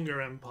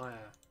 stronger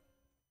empire.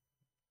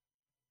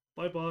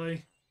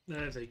 Bye-bye.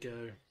 There they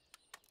go.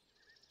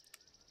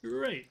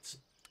 Great.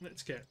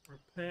 Let's get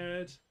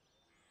repaired.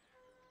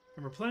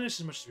 And replenish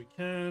as much as we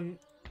can.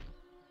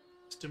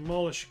 Let's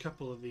demolish a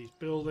couple of these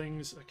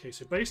buildings. Okay,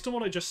 so based on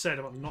what I just said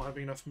about not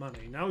having enough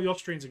money, now the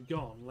Austrians are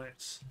gone,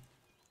 let's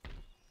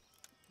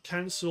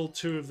cancel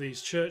 2 of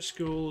these church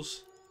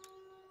schools.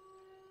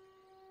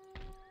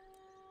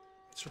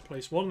 Let's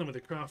replace one of them with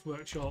a craft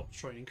workshop to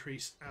try and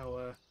increase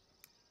our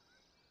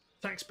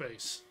tax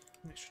base.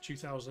 An extra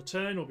 2,000 a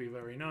turn will be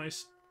very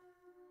nice.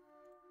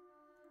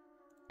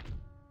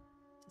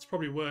 It's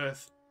probably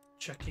worth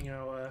checking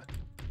our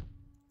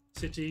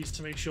cities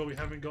to make sure we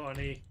haven't got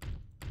any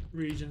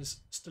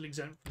regions still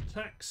exempt from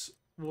tax.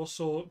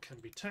 Warsaw can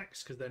be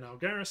taxed because they're now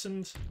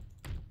garrisoned.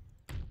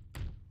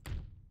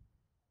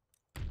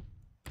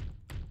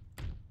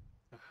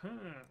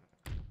 Aha!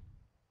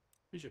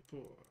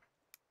 Bijapur.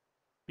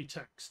 Be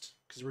taxed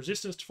because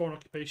resistance to foreign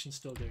occupation is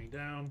still going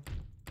down.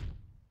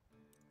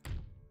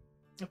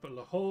 Up at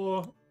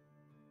Lahore,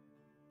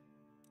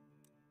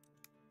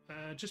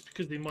 just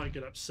because they might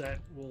get upset,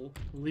 we'll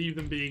leave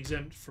them be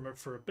exempt from it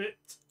for a bit.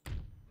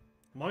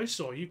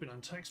 Mysore, you've been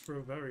untaxed for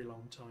a very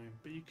long time,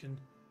 but you can.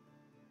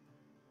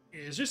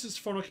 Yeah, resistance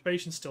to foreign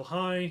occupation is still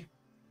high.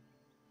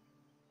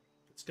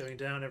 It's going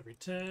down every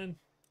turn.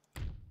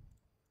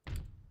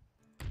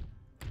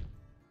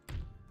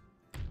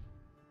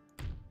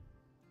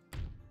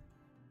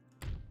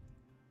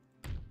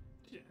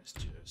 Let's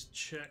just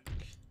check.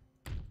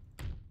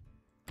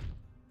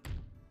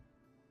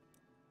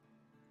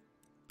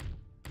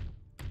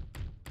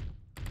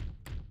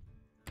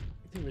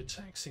 I think we're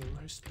taxing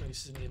most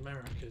places in the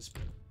Americas,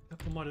 but a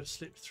couple might have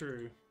slipped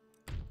through.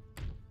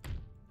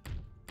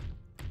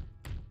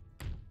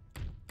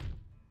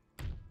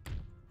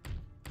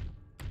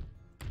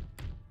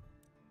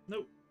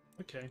 Nope.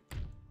 Okay.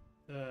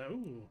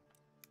 Ooh.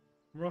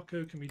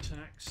 Morocco can be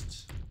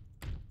taxed.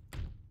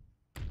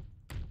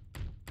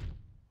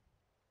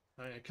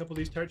 A couple of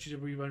these territories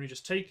we've only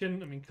just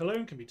taken. I mean,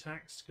 Cologne can be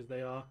taxed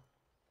because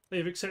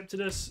they've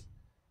accepted us.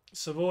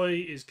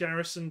 Savoy is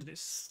garrisoned and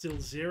it's still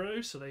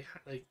 0, so they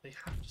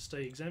have to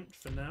stay exempt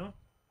for now.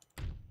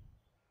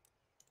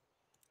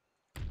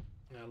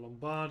 Now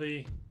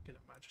Lombardy, get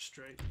a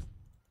magistrate.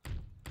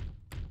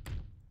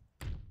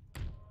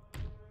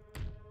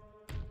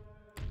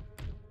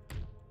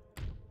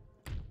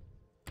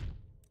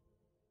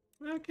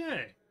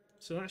 Okay,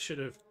 so that should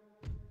have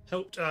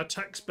helped our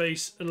tax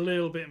base a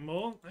little bit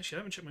more. Actually, I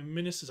haven't checked my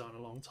ministers out in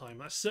a long time.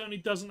 That certainly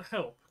doesn't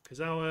help,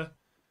 because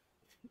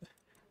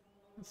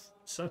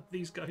some of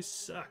these guys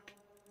suck.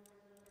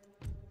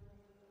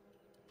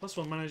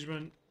 +1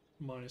 management,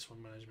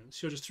 -1 management.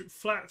 So you're just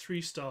flat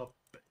 3-star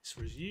base,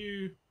 whereas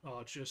you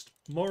are just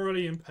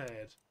morally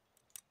impaired.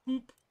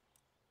 Whoop.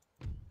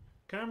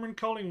 Cameron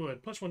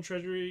Collingwood, +1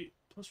 treasury,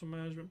 +1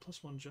 management,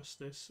 +1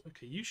 justice.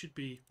 Okay, you should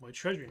be my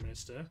treasury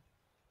minister.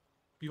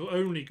 You're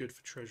only good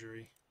for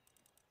treasury.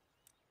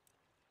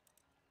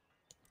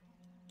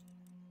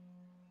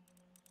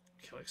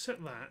 Okay, I'll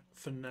accept that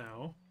for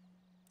now.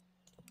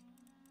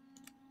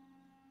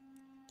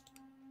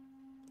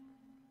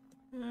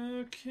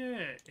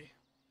 Okay.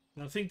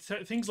 Now I think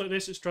things like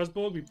this at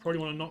Strasbourg, we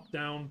probably want to knock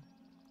down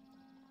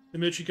the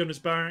military governor's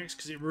barracks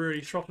because it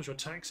really throttles your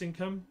tax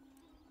income.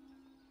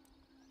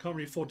 Can't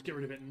really afford to get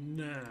rid of it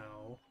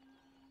now.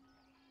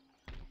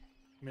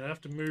 I mean, I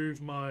have to move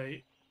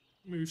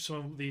some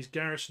of these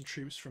garrison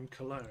troops from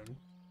Cologne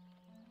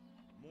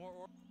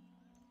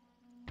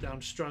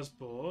down to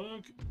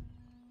Strasbourg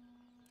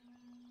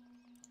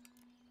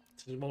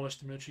to demolish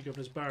the military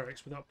governor's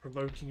barracks without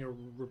provoking a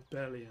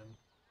rebellion.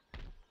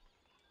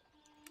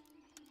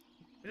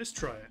 Let's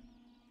try it.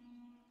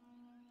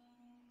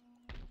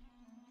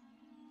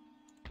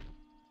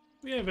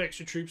 We have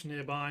extra troops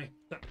nearby.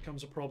 That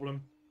becomes a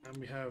problem. And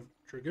we have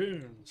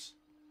dragoons.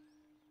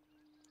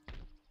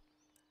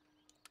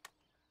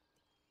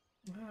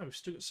 Ah, we've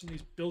still got some of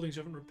these buildings we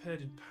haven't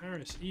repaired in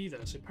Paris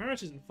either. So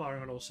Paris isn't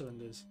firing on all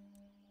cylinders.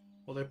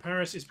 Although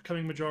Paris is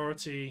becoming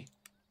majority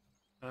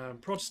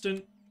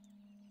Protestant.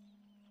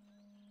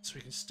 So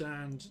we can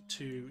stand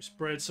to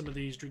spread some of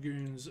these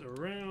dragoons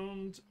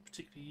around,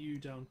 particularly you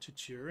down to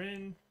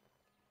Turin.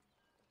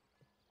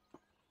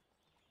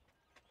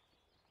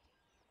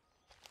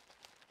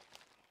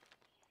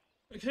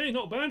 Okay,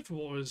 not bad for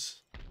what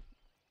was...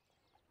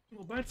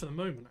 Not bad for the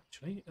moment,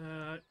 actually.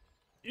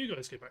 You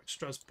guys go back to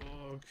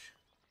Strasbourg.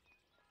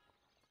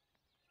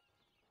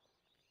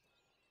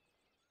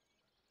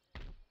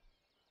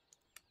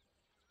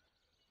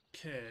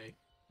 Okay,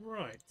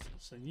 right.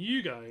 So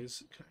you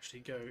guys can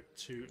actually go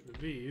to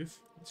Lviv.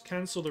 Let's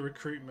cancel the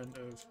recruitment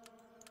of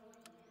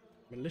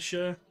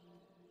militia.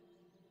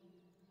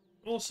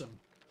 Awesome.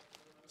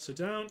 So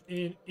down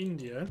in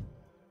India,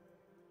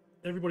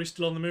 everybody's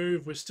still on the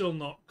move. We're still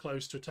not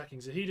close to attacking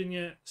Zahedin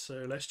yet,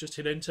 so let's just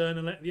hit end turn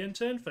and let the end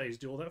turn phase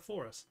do all that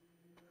for us.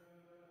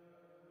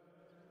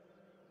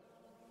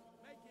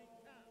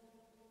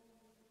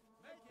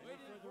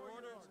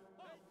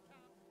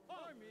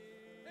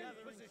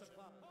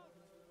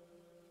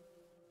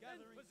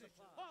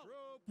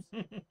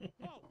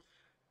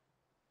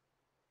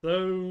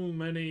 So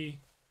many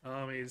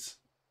armies.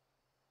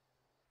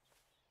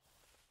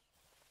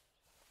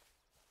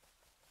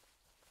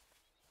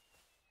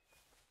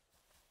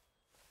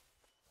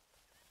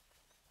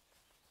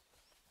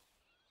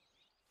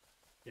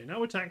 Yeah, now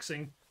we're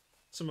taxing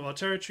some of our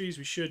territories.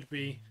 We should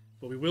be,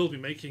 but we will be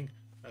making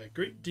a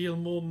great deal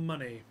more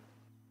money.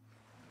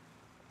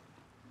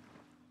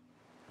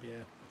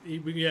 Yeah, we're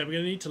going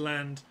to need to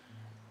land.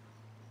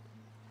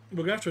 We're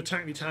going to have to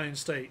attack the Italian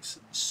states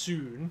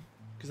soon,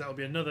 because that will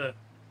be another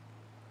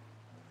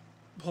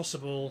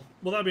possible...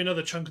 Well, that'll be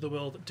another chunk of the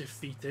world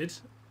defeated.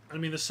 I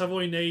mean, the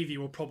Savoy Navy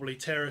will probably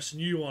tear us a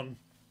new one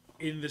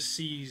in the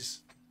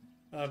seas,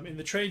 in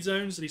the trade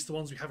zones, at least the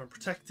ones we haven't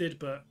protected,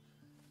 but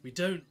we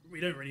don't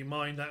really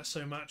mind that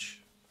so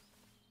much.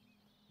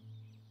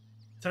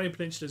 Italian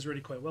Peninsula is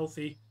really quite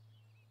wealthy.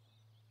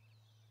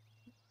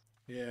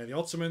 Yeah, the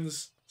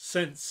Ottomans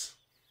sense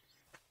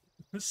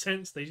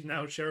they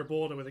now share a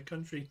border with a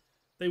country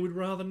they would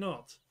rather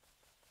not.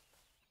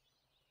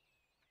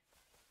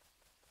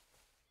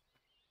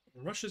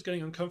 Russia's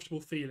getting uncomfortable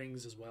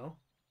feelings as well.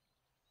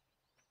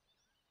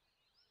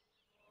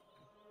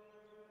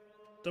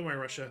 Don't worry,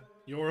 Russia.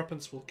 Your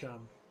uppance will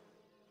come.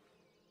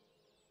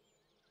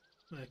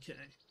 Okay.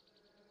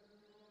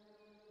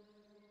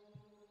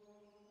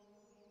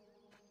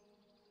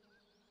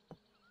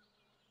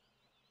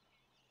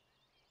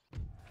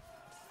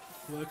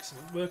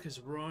 Workers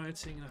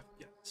rioting in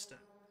Afghanistan.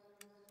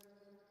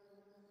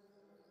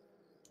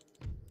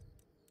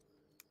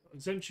 I'll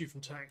exempt you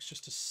from tax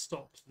just to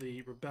stop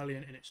the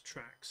rebellion in its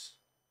tracks.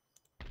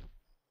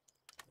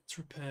 Let's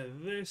repair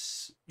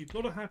this. You've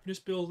got a happiness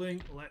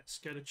building. Let's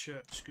get a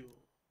church school.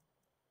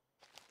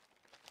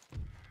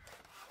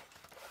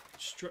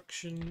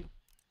 Construction.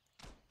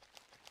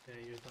 There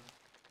you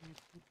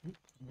go.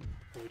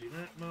 Avoiding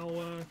that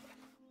malware.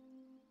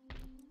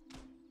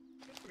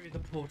 Upgrade the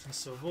port in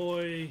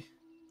Savoy.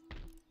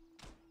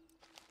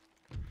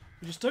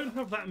 We just don't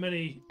have that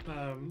many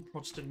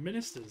Protestant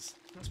ministers.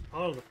 That's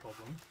part of the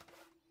problem.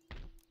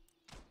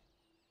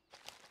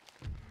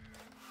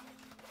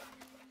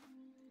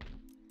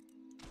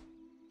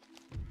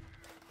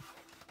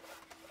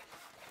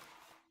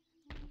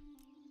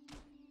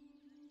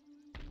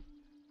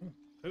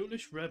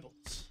 Polish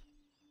rebels.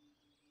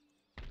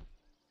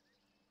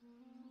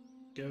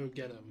 Go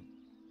get them.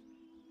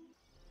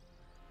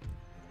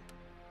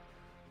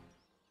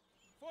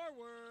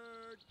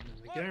 Forward. And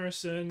the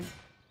garrison.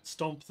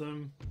 Stomp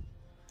them.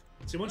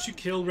 So once you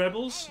kill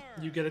rebels,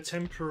 you get a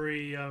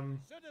temporary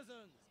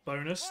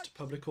bonus to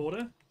public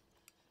order.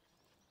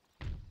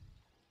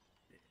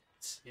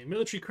 It's a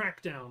military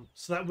crackdown,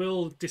 so that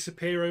will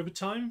disappear over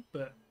time,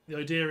 but the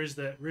idea is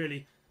that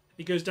really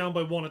it goes down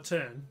by 1 a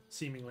turn,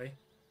 seemingly.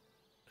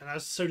 And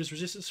as so does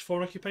resistance to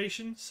foreign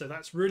occupation, so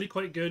that's really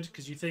quite good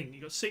because you think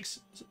you've got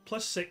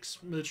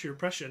 6+6 military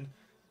repression.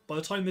 By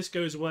the time this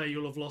goes away,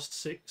 you'll have lost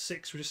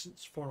 6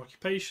 resistance to foreign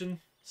occupation,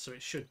 so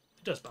it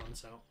does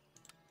balance out.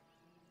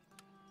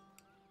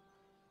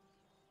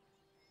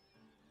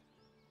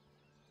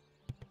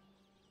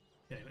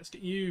 Okay, let's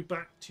get you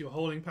back to your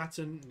holding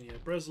pattern near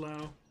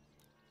Breslau.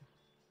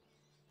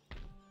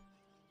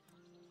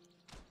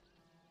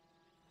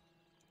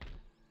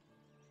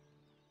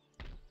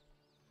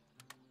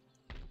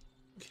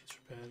 Okay,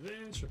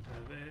 let's repair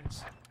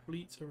this.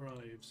 Fleet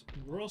arrives.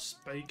 Ross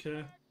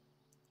Baker.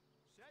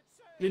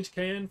 Into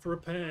KN for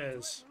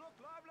repairs.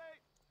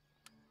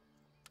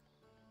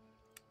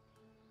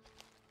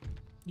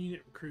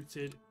 Unit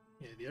recruited.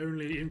 Yeah, the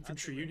only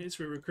infantry units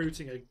we're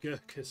recruiting are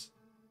Gurkhas.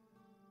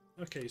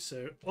 Okay,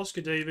 so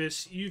Oscar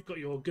Davis, you've got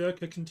your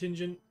Gurkha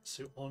contingent,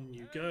 so on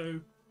you go.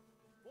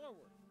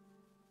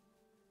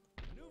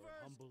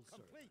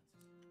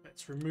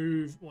 Let's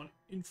remove 1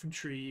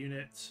 infantry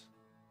unit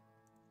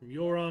from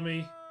your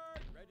army.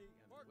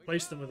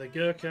 Place them with a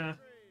Gurkha.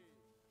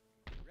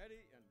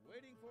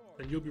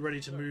 Then you'll be ready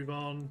to move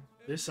on.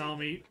 This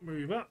army,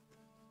 move up.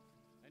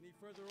 Any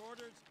further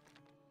orders?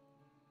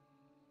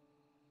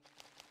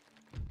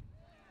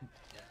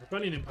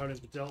 Rebellion in Poland's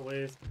been dealt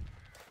with.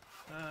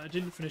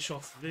 Didn't finish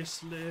off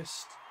this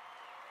list.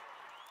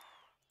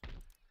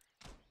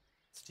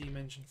 Steam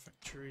Engine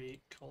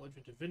Factory, College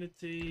of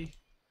Divinity.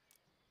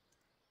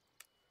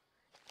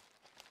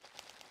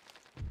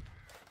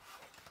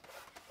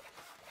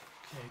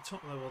 Okay,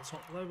 top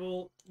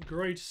level.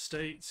 Great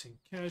estates in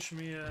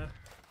Kashmir.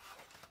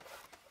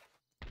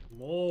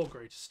 More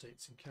great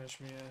estates in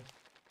Kashmir.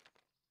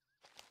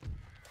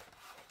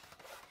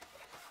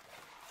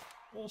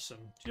 Awesome.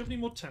 Do you have any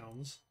more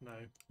towns? No.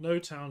 No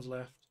towns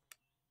left.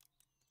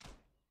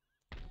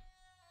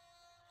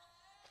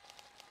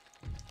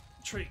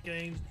 Trait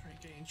gains.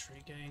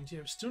 Yeah,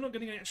 we're still not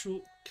getting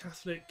actual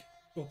Catholic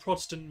or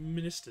Protestant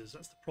ministers.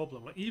 That's the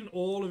problem. Like, even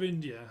all of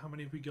India, how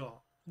many have we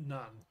got?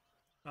 None.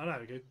 Oh, there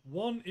we go.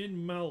 1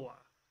 in Malwa.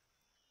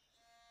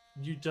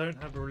 You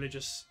don't have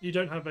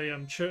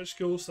a church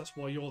school, so that's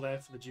why you're there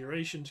for the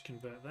duration, to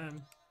convert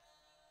them.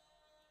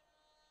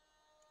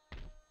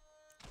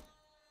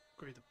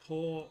 Upgrade the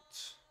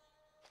port.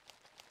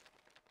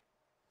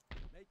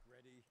 Make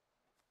ready.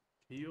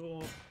 You're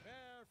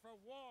Prepare for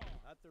war.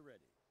 At the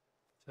ready.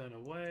 turn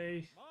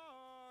away.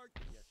 March.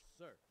 Yes,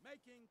 sir.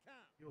 Making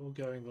camp. You're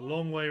going the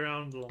long way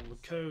around along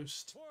the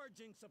coast.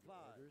 Forging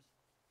supplies.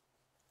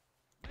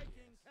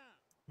 Making camp.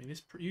 I mean,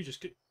 you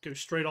just go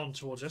straight on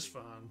towards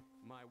Esfahan.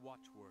 My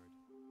watchword.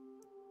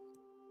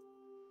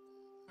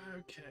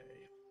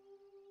 Okay.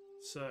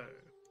 So,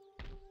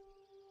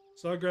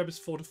 Zagreb is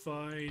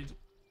fortified.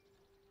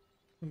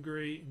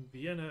 Hungary and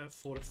Vienna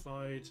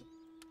fortified.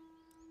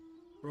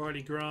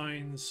 Riley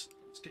grinds.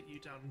 Let's get you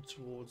down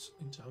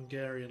into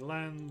Hungarian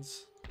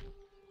lands.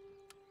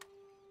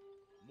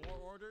 More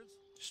orders?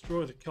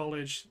 Destroy the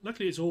college.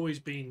 Luckily, it's always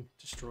been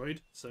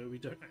destroyed, so we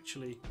don't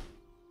actually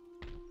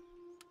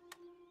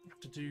have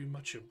to do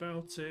much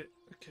about it.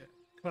 Okay,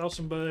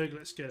 Klausenberg,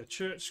 let's get a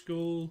church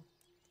school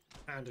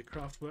and a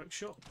craft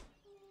workshop.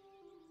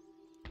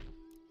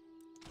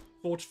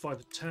 Fortify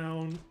the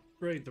town,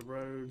 upgrade the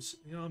roads,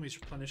 the army's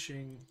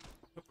replenishing,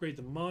 upgrade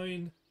the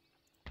mine.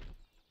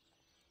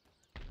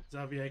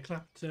 Xavier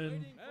Clapton.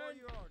 Waiting for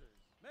your orders.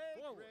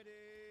 Make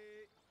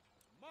ready.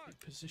 March.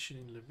 Position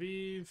in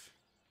Lviv.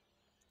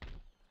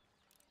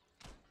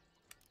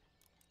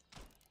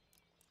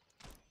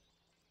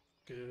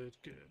 Good,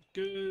 good,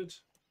 good.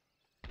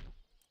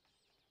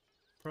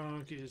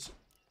 Prague is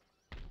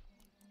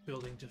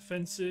building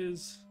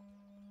defenses.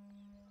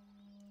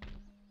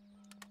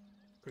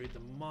 Upgrade the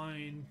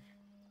mine.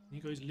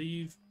 You guys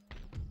leave.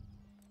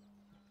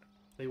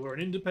 They were an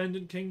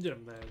independent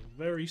kingdom. They're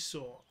very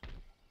sore.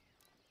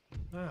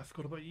 Ah, I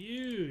forgot about you.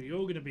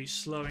 You're going to be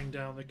slowing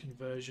down the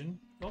conversion.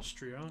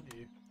 Austria, aren't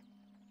you?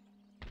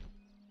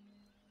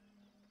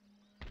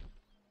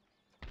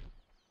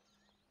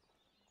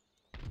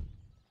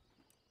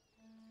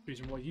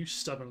 Reason why you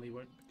stubbornly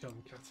won't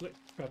become Catholic,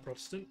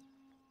 Protestant.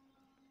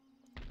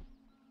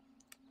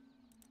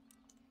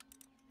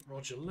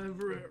 Roger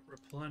Leverett,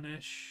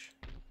 replenish.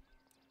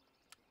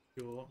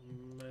 Your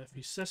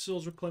Murphy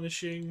Cecil's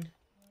replenishing.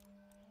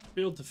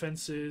 Field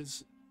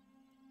defences.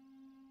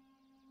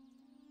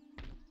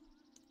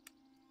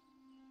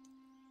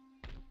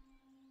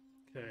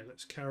 Okay,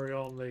 let's carry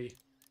on the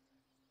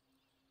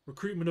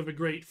recruitment of a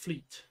great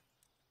fleet.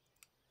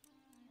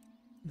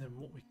 And then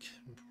what we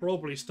can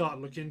probably start to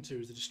look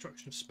into is the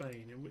destruction of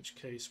Spain, in which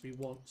case we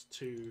want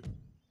to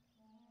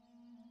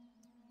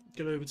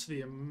get over to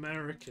the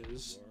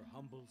Americas. Your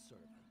humble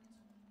servant.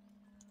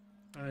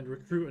 And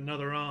recruit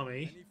another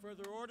army. Any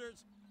further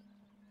orders?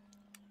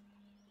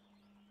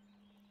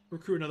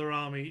 Recruit another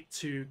army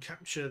to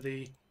capture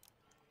the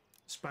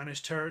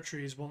Spanish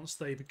territories once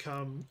they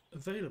become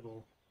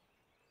available.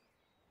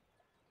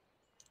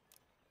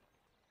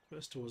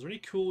 First of all, is there any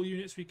cool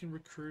units we can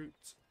recruit?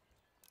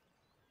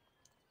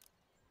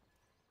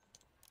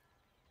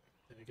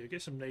 There we go,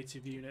 get some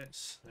native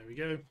units. There we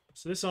go.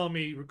 So this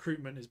army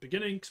recruitment is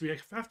beginning because we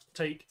have to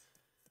take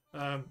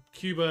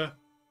Cuba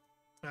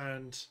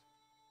and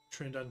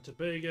Trinidad and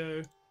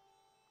Tobago.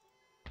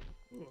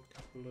 Ooh, a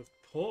couple of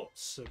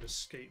ports have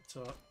escaped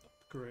our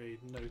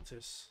upgrade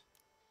notice.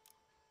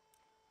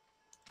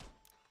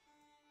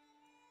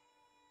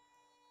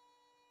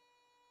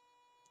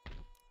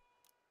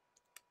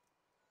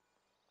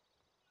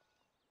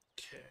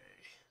 Okay.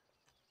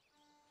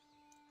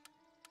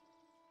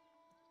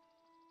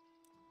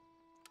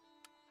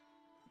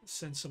 Let's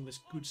send some of this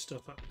good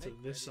stuff up to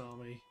this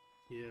army.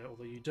 Yeah,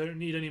 although you don't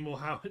need any more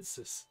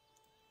howitzers.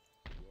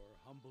 Your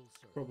humble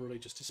servant. Probably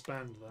just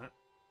disband that.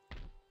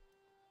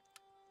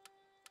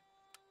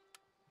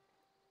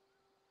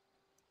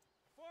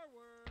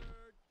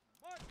 Forward.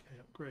 March. Okay,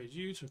 upgrade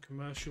you to a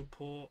commercial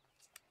port.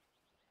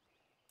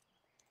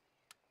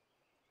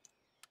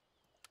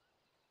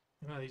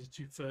 Ah, these are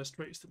two first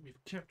rates that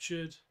we've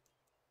captured.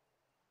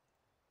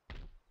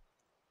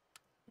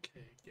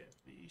 Okay, get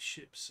the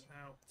ships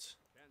out.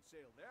 Can't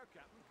sail there,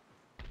 Captain.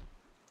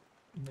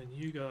 And then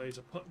you guys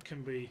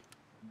can be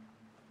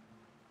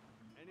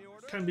Any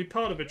orders?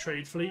 part of a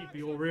trade fleet, but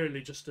you're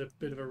really just a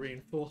bit of a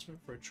reinforcement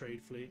for a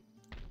trade fleet.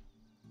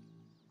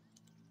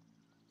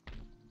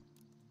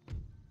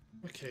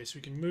 Okay, so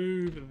we can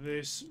move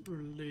this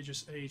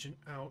religious agent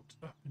out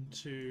up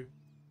into...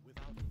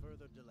 Without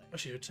further delay.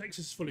 Actually,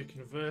 Texas is fully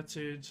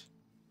converted.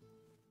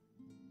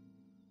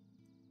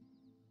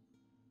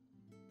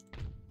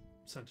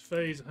 Santa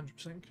Fe is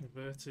 100%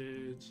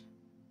 converted.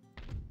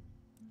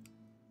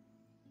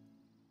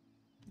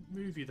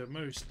 Move you the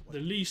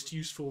least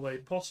useful way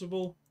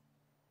possible.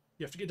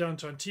 You have to get down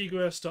to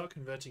Antigua, start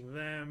converting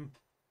them,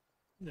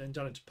 then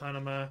down into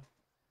Panama.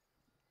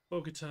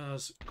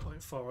 Bogota's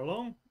quite far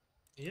along.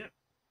 Yep.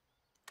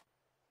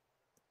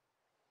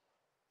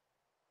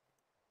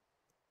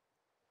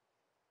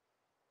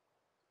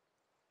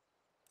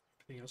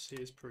 Everything else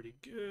here is pretty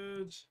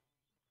good.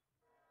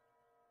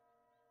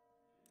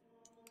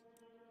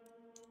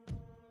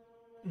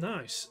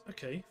 Nice.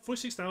 Okay,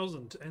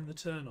 46,000 to end the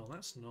turn on.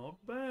 That's not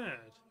bad.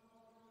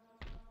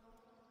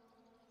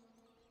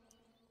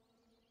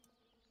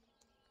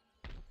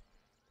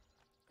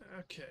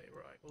 Okay,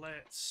 right.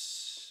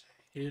 Let's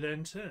hit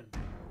end turn.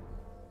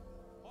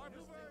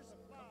 Harvesting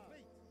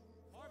complete.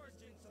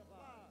 Harvesting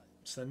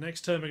supplies. So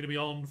next turn we're going to be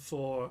on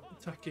for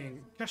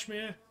attacking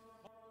Kashmir.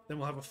 Then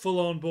we'll have a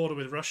full-on border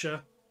with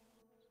Russia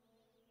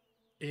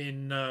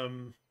in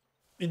the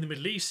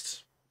Middle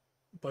East.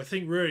 But I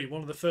think really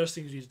one of the first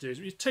things we need to do is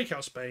we take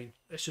out Spain.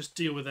 Let's just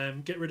deal with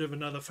them. Get rid of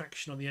another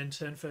faction on the end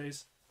turn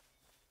phase.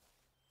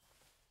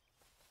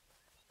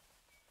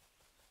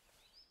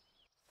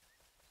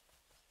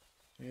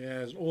 Yeah,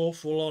 there's an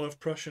awful lot of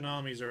Prussian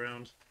armies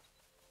around.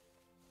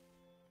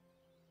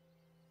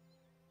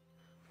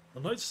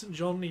 The Knights of St.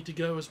 John need to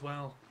go as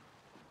well.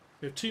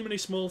 We have too many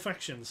small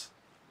factions.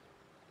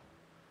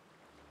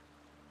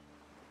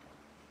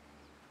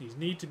 These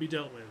need to be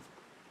dealt with.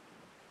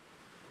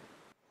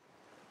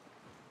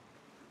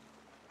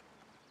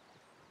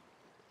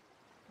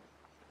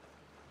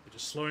 We're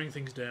just slowing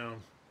things down.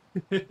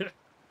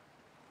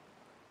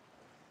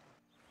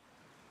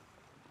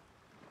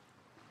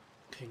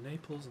 Okay,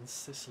 Naples and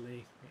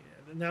Sicily.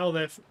 Yeah, now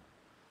they've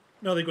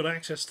got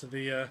access to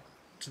the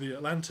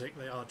Atlantic.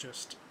 They are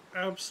just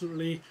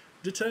absolutely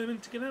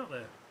determined to get out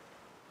there.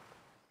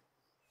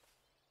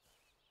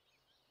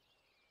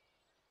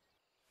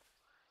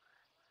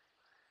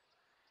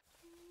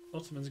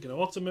 Ottomans are going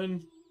to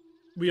Ottoman.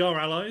 We are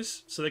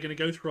allies, so they're going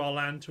to go through our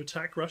land to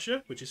attack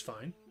Russia, which is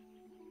fine.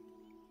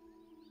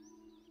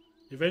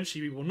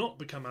 Eventually, we will not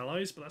become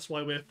allies, but that's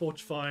why we're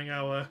fortifying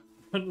our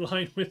front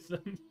line with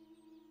them.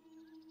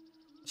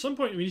 At some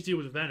point, we need to deal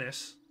with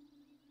Venice.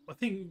 I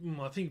think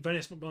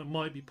Venice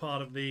might be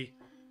part of the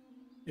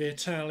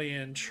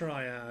Italian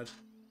triad.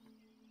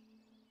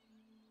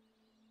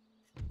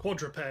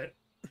 Quadruped.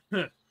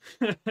 I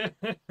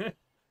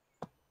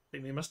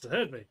think they must have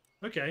heard me.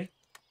 Okay.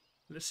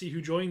 Let's see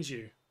who joins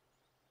you.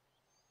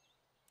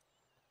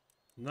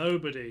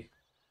 Nobody.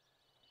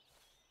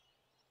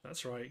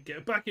 That's right.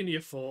 Get back into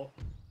your fort.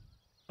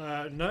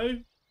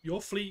 No,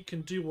 your fleet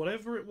can do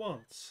whatever it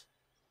wants.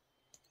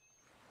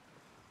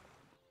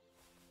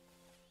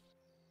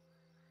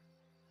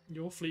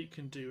 Your fleet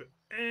can do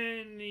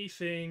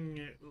anything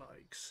it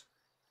likes.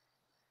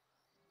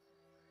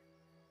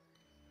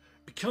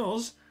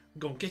 Because I'm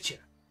gonna get you.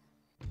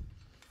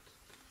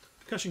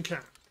 Percussion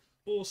cap.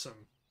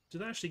 Awesome.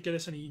 Did that actually get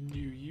us any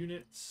new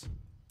units?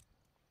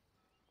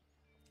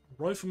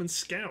 Rifleman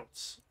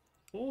scouts.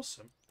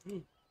 Awesome.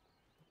 Ooh.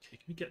 Okay,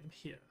 can we get them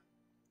here?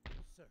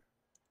 Sir.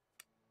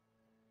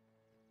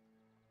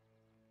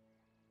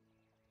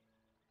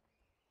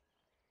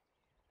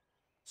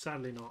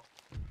 Sadly not.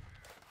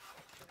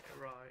 Okay,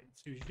 right.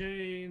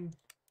 Eugene.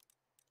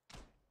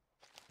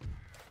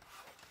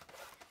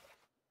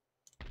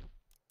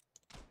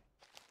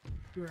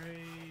 Great.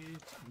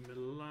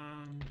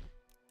 Milan.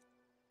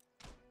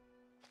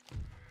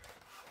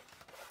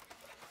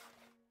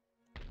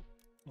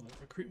 Oh,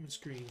 that recruitment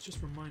screen's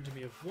just reminded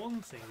me of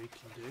one thing we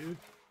can do.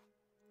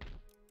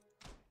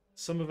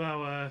 Some of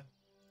our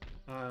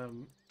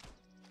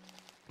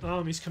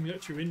armies coming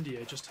up through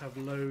India just have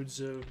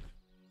loads of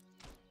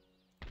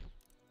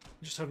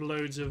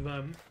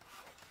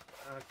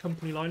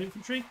company line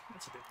infantry.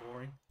 That's a bit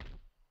boring.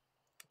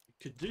 What we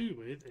could do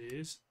with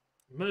is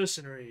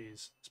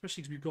mercenaries,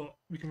 especially because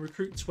we can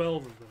recruit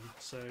 12 of them,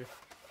 so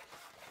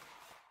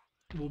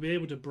we'll be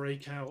able to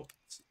break out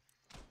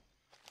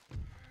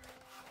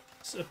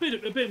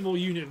a bit more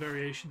unit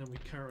variation than we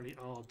currently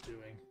are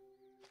doing.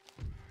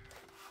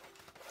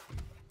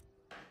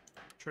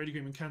 Trade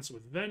agreement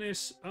cancelled with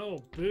Venice.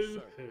 Oh,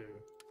 boo-hoo.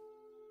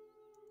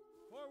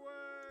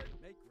 Forward.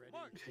 Make ready.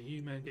 March. Okay,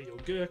 you men get your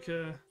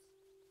Gurkha.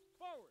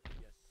 Forward.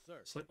 Yes, sir.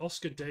 It's like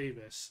Oscar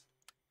Davis.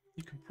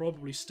 You can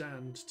probably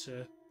stand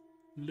to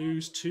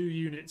lose 2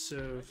 units of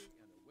And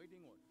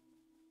awaiting order.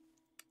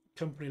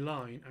 company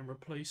line and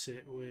replace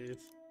it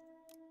with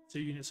 2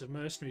 units of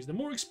mercenaries. They're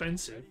more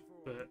expensive,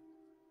 but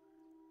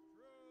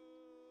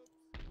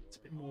it's a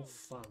bit more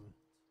fun.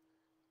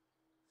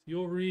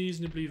 You're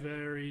reasonably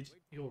varied.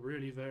 You're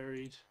really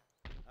varied.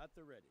 At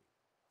the ready.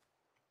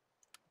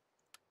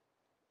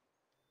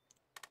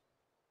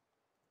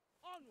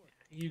 Onward.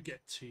 You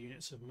get 2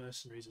 units of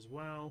mercenaries as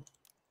well.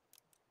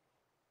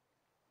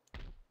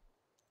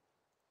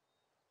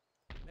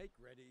 Make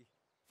ready.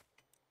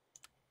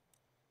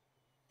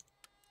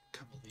 A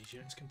couple of these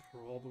units can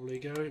probably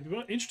go. We've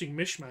got an interesting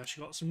mishmash.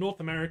 We've got some North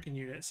American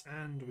units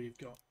and we've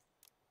got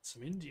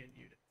some Indian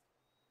units.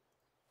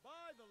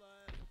 By the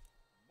land.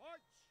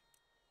 March.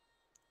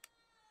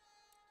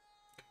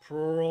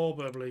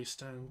 Probably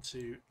stand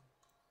to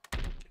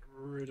get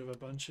rid of a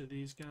bunch of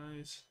these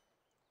guys.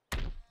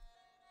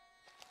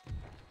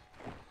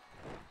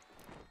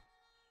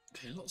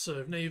 Okay, lots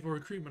of naval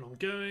recruitment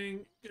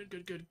ongoing. Good,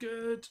 good, good,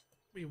 good.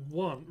 We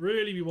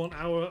want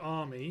our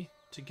army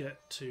to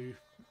get to...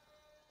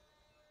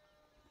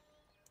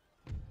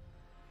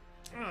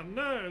 Oh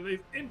no,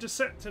 they've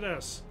intercepted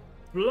us.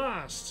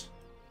 Blast.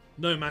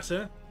 No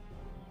matter.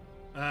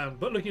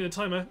 But looking at the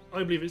timer,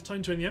 I believe it's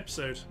time to end the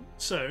episode.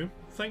 So,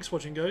 thanks for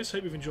watching, guys.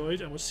 Hope you've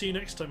enjoyed, and we'll see you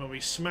next time when we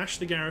smash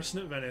the garrison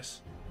at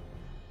Venice.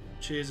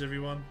 Cheers,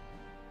 everyone.